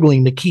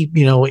 struggling to keep,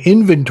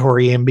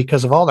 inventory in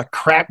because of all the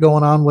crap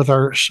going on with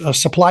our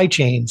supply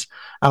chains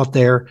out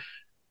there,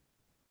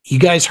 you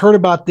guys heard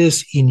about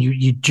this and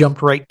you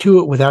jumped right to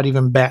it without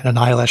even batting an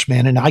eyelash,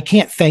 man. And I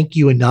can't thank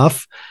you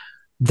enough.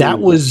 That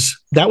was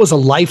a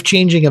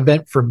life-changing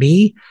event for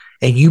me.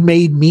 And you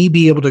made me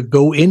be able to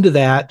go into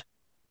that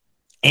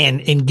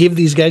and give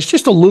these guys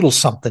just a little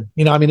something.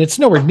 It's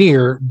nowhere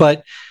near,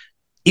 but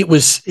it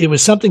was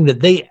something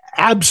that they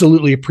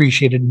absolutely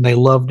appreciated, and they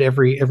loved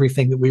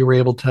everything that we were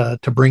able to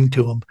bring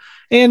to them.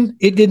 And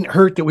it didn't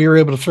hurt that we were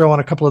able to throw on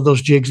a couple of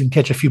those jigs and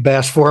catch a few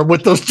bass for them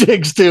with those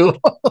jigs too.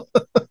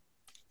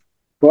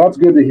 Well, that's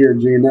good to hear,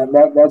 Gene.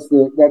 That's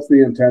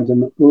the intent,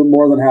 and we're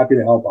more than happy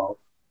to help out.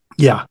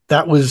 Yeah,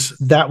 that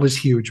was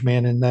huge,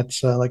 man. And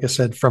that's like I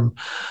said, from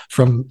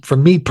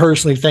me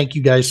personally, thank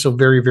you guys so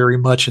very, very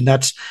much. And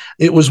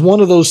it was one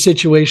of those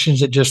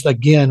situations that just,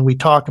 again, we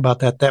talk about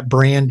that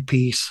brand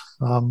piece.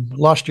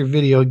 Lost your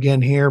video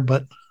again here,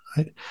 but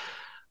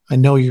I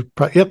know you're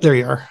yep, there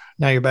you are.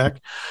 Now you're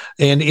back.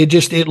 And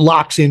it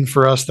locks in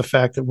for us the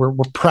fact that we're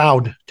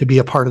proud to be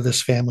a part of this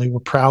family.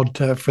 We're proud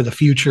for the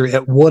future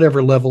at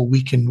whatever level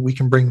we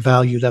can bring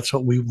value. That's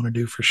what we want to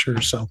do for sure.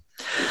 So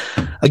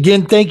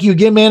again, thank you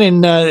again, man.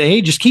 And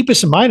hey, just keep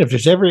us in mind if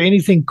there's ever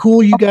anything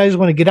cool you guys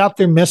want to get out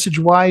there message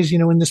wise,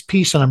 in this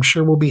piece. And I'm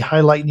sure we'll be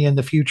highlighting you in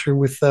the future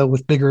with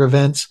bigger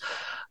events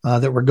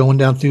that we're going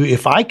down through.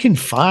 If I can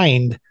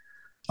find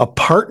a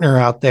partner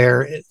out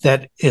there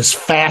that is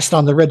fast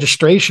on the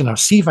registration, I'll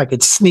see if I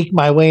could sneak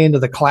my way into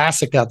the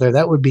classic out there.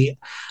 That would be,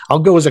 I'll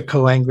go as a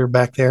co-angler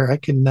back there. I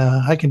can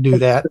do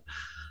that.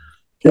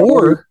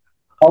 Or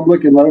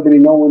public and let everybody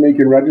know when they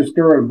can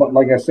register. But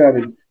like I said,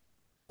 in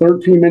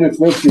 13 minutes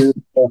this year,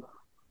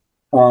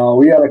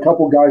 we had a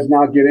couple guys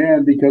not get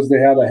in because they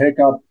had a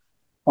hiccup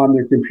on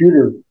their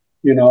computer,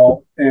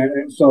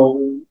 and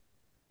so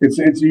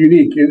it's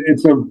unique.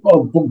 It's a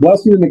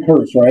blessing and a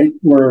curse, right?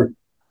 Where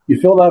you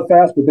fill that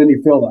fast, but then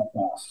you fill that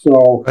fast.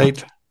 So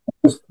right.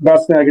 The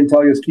best thing I can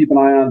tell you is keep an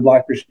eye on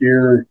BlackFish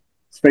Gear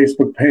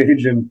Facebook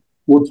page, and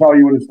we'll tell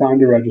you when it's time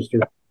to register.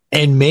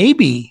 And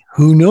maybe,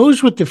 who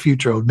knows what the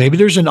future holds? Maybe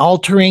there's an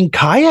all-terrain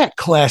kayak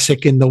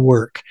classic in the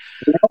work.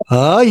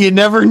 You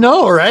never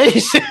know,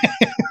 right?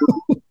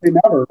 You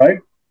never, right?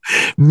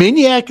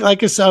 Minyak,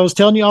 like I was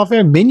telling you off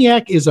air,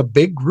 Minyak is a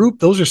big group.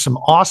 Those are some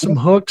awesome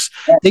hooks.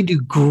 They do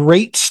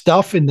great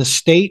stuff in the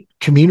state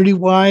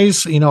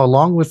community-wise,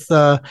 along with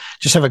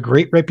just have a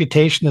great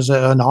reputation as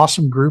an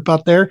awesome group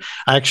out there.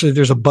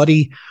 There's a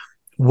buddy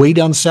way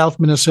down South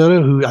Minnesota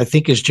who I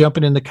think is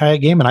jumping in the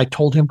kayak game, and I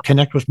told him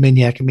connect with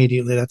Minyak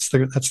immediately. That's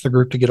the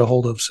group to get a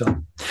hold of. So,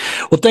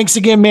 well, thanks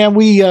again, man.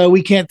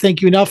 We can't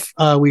thank you enough.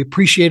 We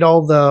appreciate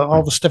all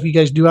the stuff you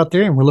guys do out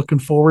there, and we're looking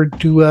forward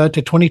to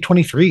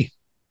 2023.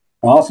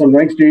 Awesome.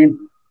 Thanks, Gene.